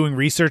thing when doing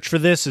research for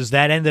this is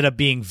that ended up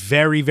being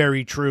very,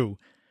 very true.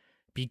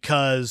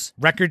 Because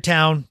Record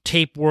Town,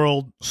 Tape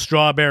World,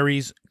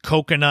 Strawberries,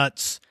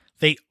 Coconuts,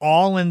 they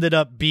all ended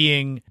up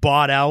being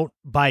bought out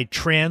by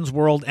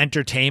Transworld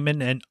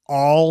Entertainment and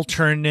all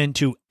turned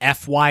into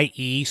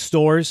FYE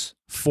stores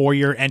for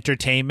your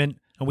entertainment.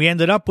 And we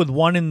ended up with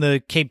one in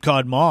the Cape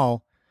Cod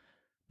Mall.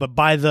 But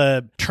by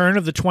the turn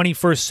of the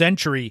 21st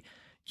century,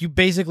 you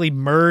basically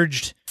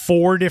merged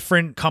 4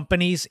 different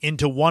companies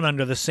into one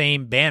under the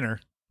same banner.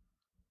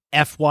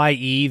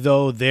 FYE,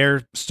 though,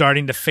 they're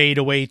starting to fade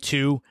away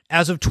too.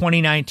 As of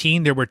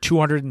 2019, there were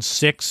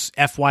 206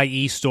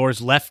 FYE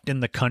stores left in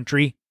the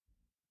country.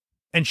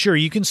 And sure,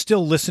 you can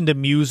still listen to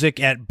music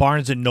at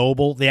Barnes &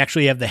 Noble. They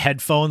actually have the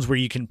headphones where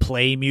you can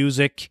play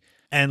music.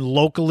 And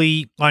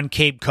locally on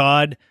Cape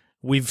Cod,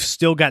 we've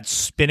still got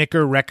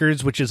Spinnaker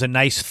Records, which is a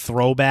nice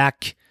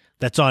throwback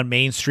that's on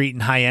Main Street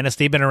in Hyannis.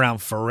 They've been around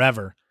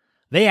forever.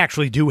 they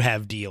actually do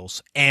have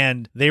deals.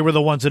 And they were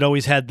the ones that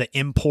always had the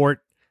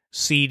import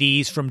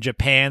CDs from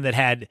Japan that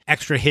had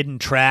extra hidden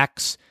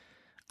tracks.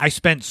 I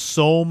spent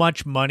so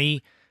much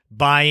money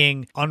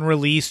buying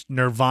unreleased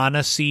Nirvana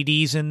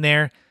CDs in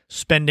there,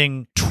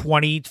 spending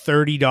 $20,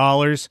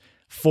 $30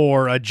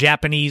 for a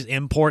Japanese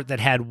import that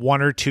had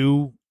one or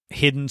two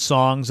hidden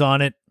songs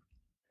on it.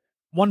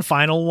 One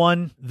final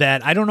one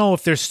that I don't know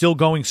if they're still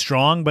going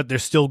strong, but they're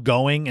still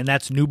going, and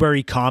that's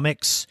Newbury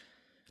Comics.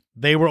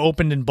 They were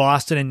opened in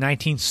Boston in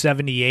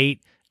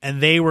 1978,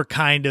 and they weren't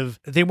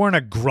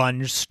a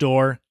grunge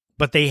store,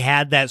 but they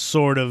had that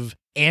sort of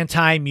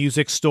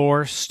anti-music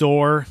store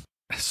sort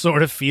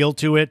of feel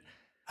to it.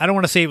 I don't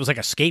want to say it was like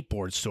a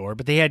skateboard store,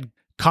 but they had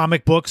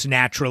comic books,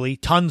 naturally,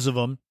 tons of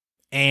them,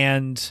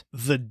 and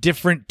the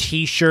different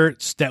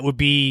t-shirts that would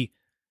be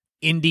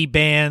indie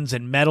bands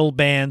and metal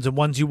bands and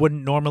ones you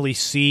wouldn't normally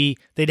see.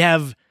 They'd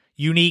have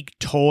unique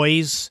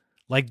toys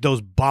like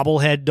those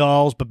bobblehead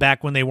dolls, but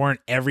back when they weren't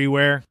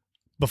everywhere.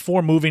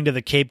 Before moving to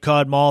the Cape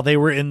Cod Mall, they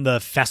were in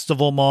the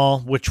Festival Mall,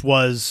 which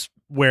was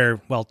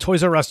where,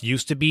 Toys R Us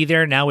used to be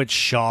there. Now it's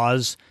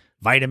Shaw's,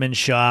 Vitamin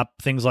Shop,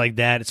 things like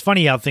that. It's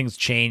funny how things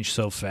change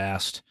so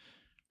fast.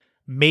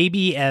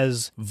 Maybe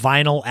as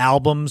vinyl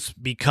albums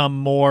become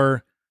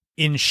more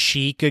in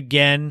chic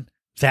again,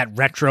 that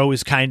retro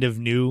is kind of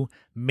new.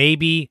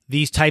 Maybe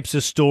these types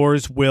of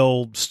stores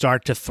will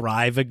start to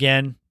thrive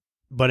again,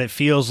 but it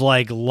feels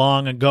like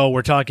long ago,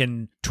 we're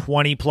talking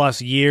 20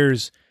 plus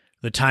years,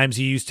 the times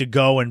you used to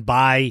go and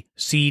buy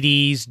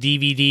CDs,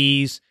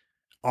 DVDs,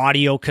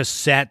 audio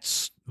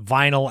cassettes,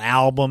 vinyl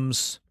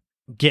albums,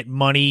 get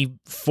money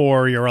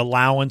for your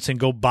allowance and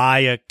go buy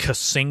a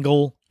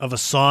single of a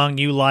song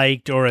you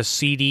liked or a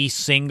CD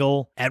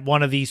single at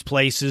one of these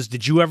places.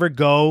 Did you ever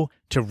go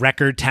to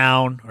Record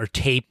Town or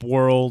Tape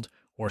World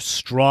or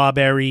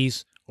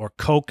Strawberries or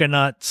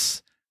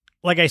Coconuts?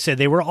 Like I said,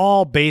 they were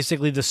all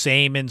basically the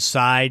same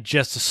inside,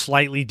 just a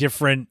slightly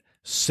different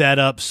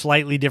setup,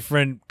 slightly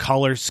different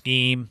color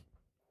scheme.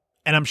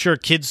 And I'm sure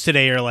kids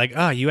today are like,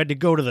 oh, you had to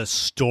go to the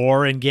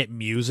store and get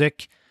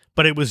music.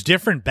 But it was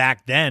different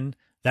back then.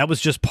 That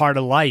was just part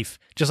of life.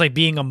 Just like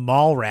being a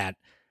mall rat.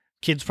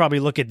 Kids probably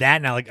look at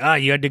that now like, oh,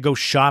 you had to go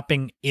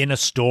shopping in a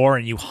store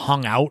and you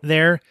hung out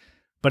there.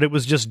 But it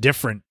was just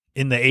different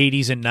in the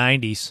 80s and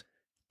 90s.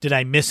 Did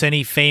I miss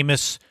any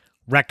famous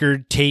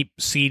record, tape,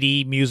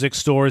 CD, music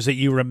stores that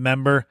you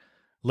remember?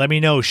 Let me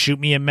know. Shoot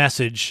me a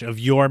message of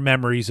your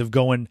memories of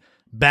going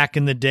back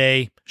in the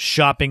day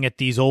shopping at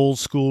these old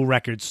school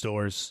record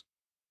stores.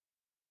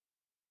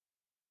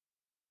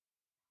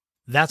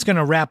 That's going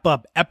to wrap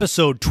up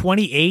episode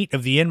 28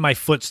 of the In My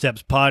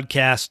Footsteps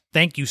podcast.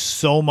 Thank you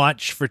so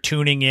much for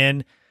tuning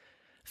in.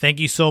 Thank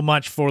you so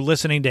much for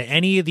listening to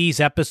any of these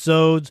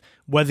episodes,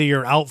 whether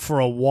you're out for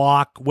a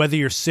walk, whether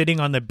you're sitting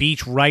on the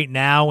beach right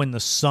now in the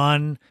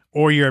sun,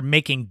 or you're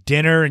making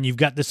dinner and you've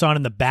got this on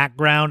in the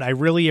background. I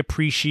really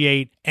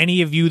appreciate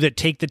any of you that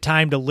take the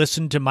time to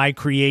listen to my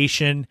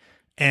creation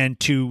and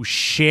to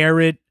share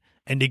it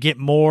and to get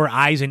more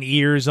eyes and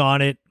ears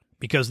on it,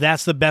 because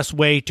that's the best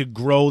way to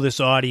grow this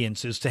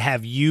audience, is to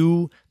have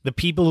you, the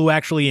people who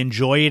actually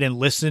enjoy it and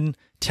listen,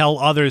 tell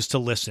others to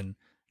listen.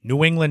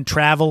 New England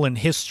travel and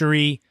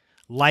history,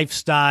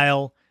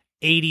 lifestyle,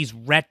 80s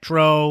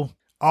retro,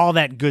 all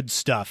that good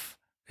stuff.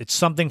 It's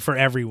something for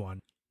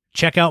everyone.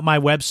 Check out my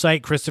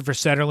website,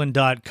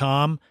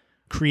 ChristopherSetterland.com,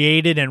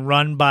 created and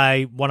run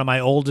by one of my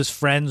oldest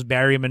friends,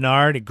 Barry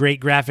Menard, a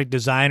great graphic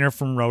designer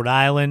from Rhode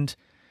Island.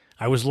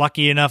 I was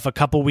lucky enough a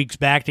couple weeks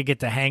back to get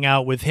to hang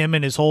out with him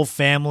and his whole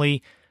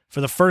family for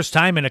the first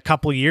time in a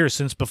couple years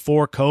since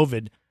before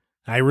COVID.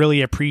 I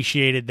really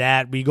appreciated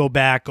that. We go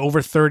back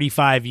over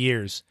 35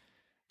 years.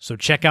 So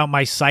check out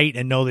my site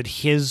and know that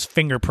his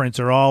fingerprints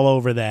are all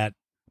over that.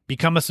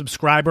 Become a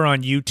subscriber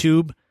on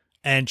YouTube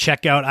and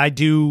check out, I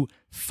do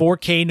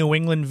 4K New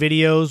England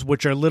videos,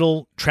 which are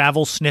little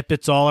travel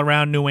snippets all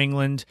around New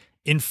England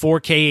in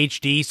 4K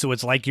HD, so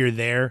it's like you're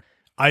there.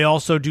 I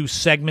also do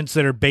segments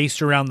that are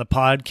based around the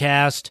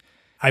podcast.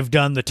 I've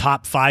done the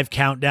top 5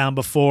 countdown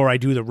before. I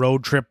do the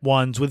road trip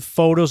ones with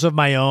photos of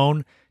my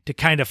own to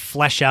kind of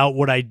flesh out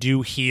what I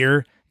do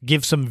here,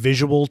 give some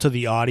visual to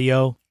the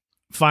audio.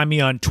 Find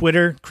me on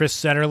Twitter, Chris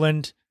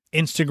Setterland,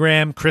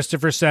 Instagram,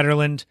 Christopher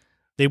Setterland.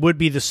 They would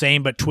be the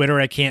same, but Twitter,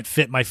 I can't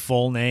fit my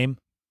full name.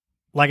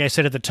 Like I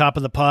said at the top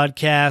of the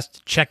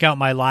podcast, check out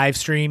my live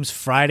streams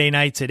Friday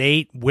nights at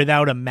 8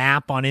 without a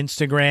map on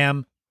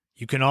Instagram.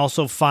 You can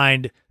also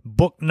find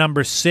book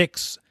number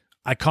 6,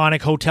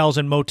 Iconic Hotels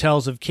and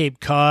Motels of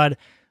Cape Cod,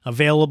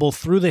 available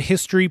through the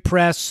History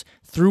Press,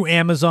 through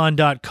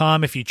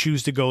Amazon.com if you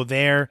choose to go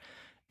there.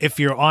 If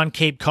you're on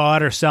Cape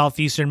Cod or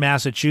southeastern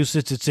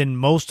Massachusetts, it's in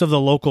most of the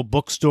local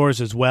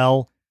bookstores as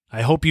well.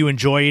 I hope you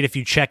enjoy it if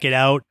you check it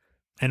out.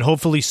 And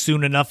hopefully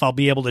soon enough, I'll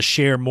be able to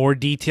share more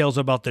details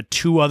about the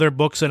 2 other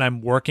books that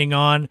I'm working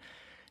on.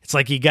 It's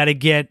like you got to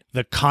get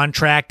the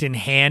contract in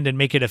hand and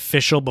make it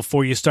official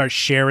before you start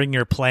sharing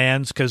your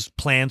plans, because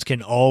plans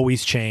can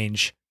always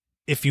change.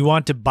 If you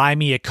want to buy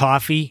me a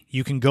coffee,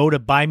 you can go to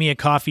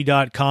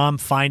buymeacoffee.com,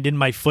 find In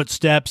My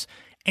Footsteps,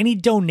 Any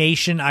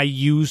donation I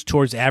use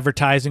towards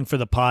advertising for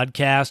the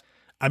podcast,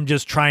 I'm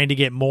just trying to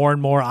get more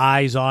and more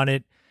eyes on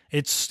it.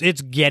 It's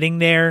getting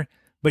there,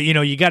 but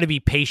you got to be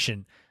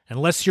patient.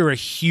 Unless you're a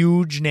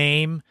huge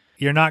name,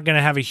 you're not going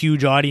to have a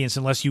huge audience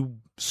unless you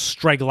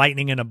strike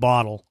lightning in a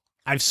bottle.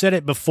 I've said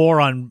it before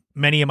on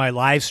many of my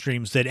live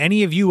streams that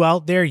any of you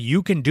out there,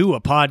 you can do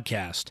a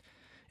podcast.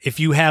 If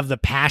you have the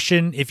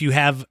passion, if you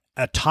have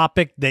a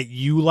topic that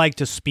you like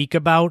to speak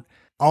about,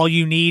 all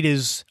you need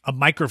is a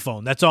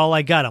microphone. That's all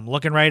I got. I'm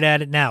looking right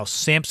at it now.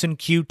 Samson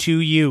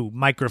Q2U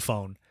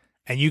microphone.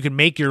 And you can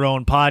make your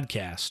own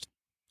podcast.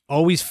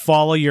 Always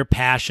follow your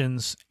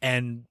passions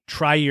and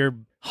try your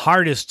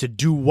hardest to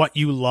do what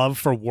you love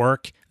for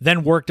work.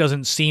 Then work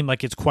doesn't seem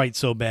like it's quite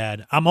so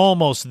bad. I'm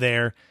almost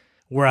there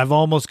where I've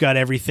almost got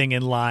everything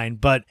in line.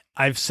 But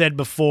I've said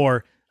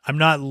before, I'm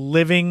not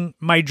living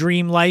my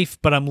dream life,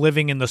 but I'm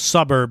living in the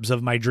suburbs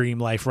of my dream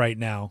life right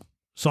now.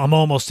 So I'm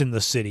almost in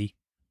the city.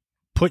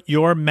 Put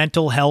your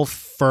mental health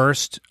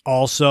first.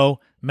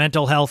 Also,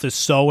 mental health is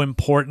so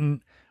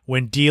important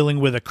when dealing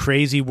with a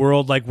crazy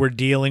world like we're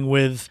dealing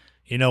with,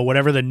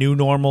 whatever the new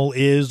normal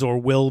is or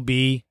will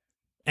be.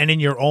 And in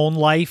your own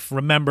life,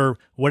 remember,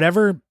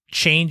 whatever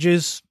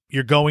changes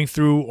you're going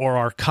through or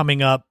are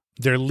coming up,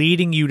 they're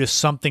leading you to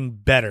something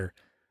better.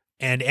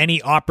 And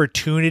any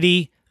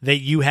opportunity that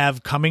you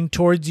have coming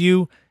towards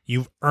you,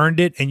 you've earned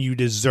it and you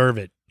deserve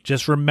it.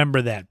 Just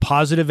remember that.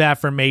 Positive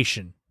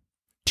affirmation.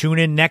 Tune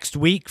in next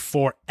week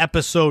for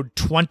episode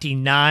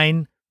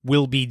 29.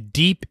 We'll be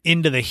deep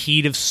into the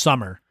heat of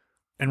summer.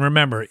 And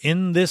remember,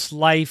 in this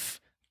life,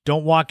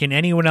 don't walk in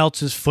anyone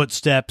else's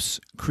footsteps.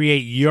 Create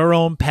your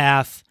own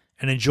path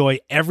and enjoy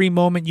every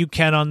moment you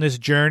can on this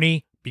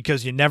journey,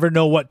 because you never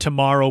know what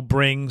tomorrow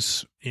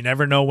brings. You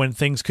never know when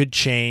things could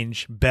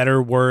change,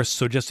 better, worse.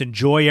 So just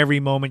enjoy every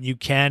moment you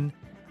can.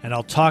 And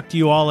I'll talk to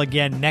you all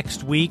again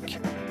next week.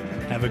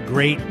 Have a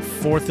great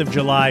 4th of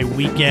July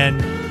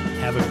weekend.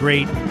 Have a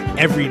great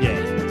every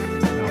day.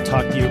 And I'll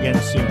talk to you again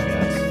soon,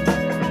 guys.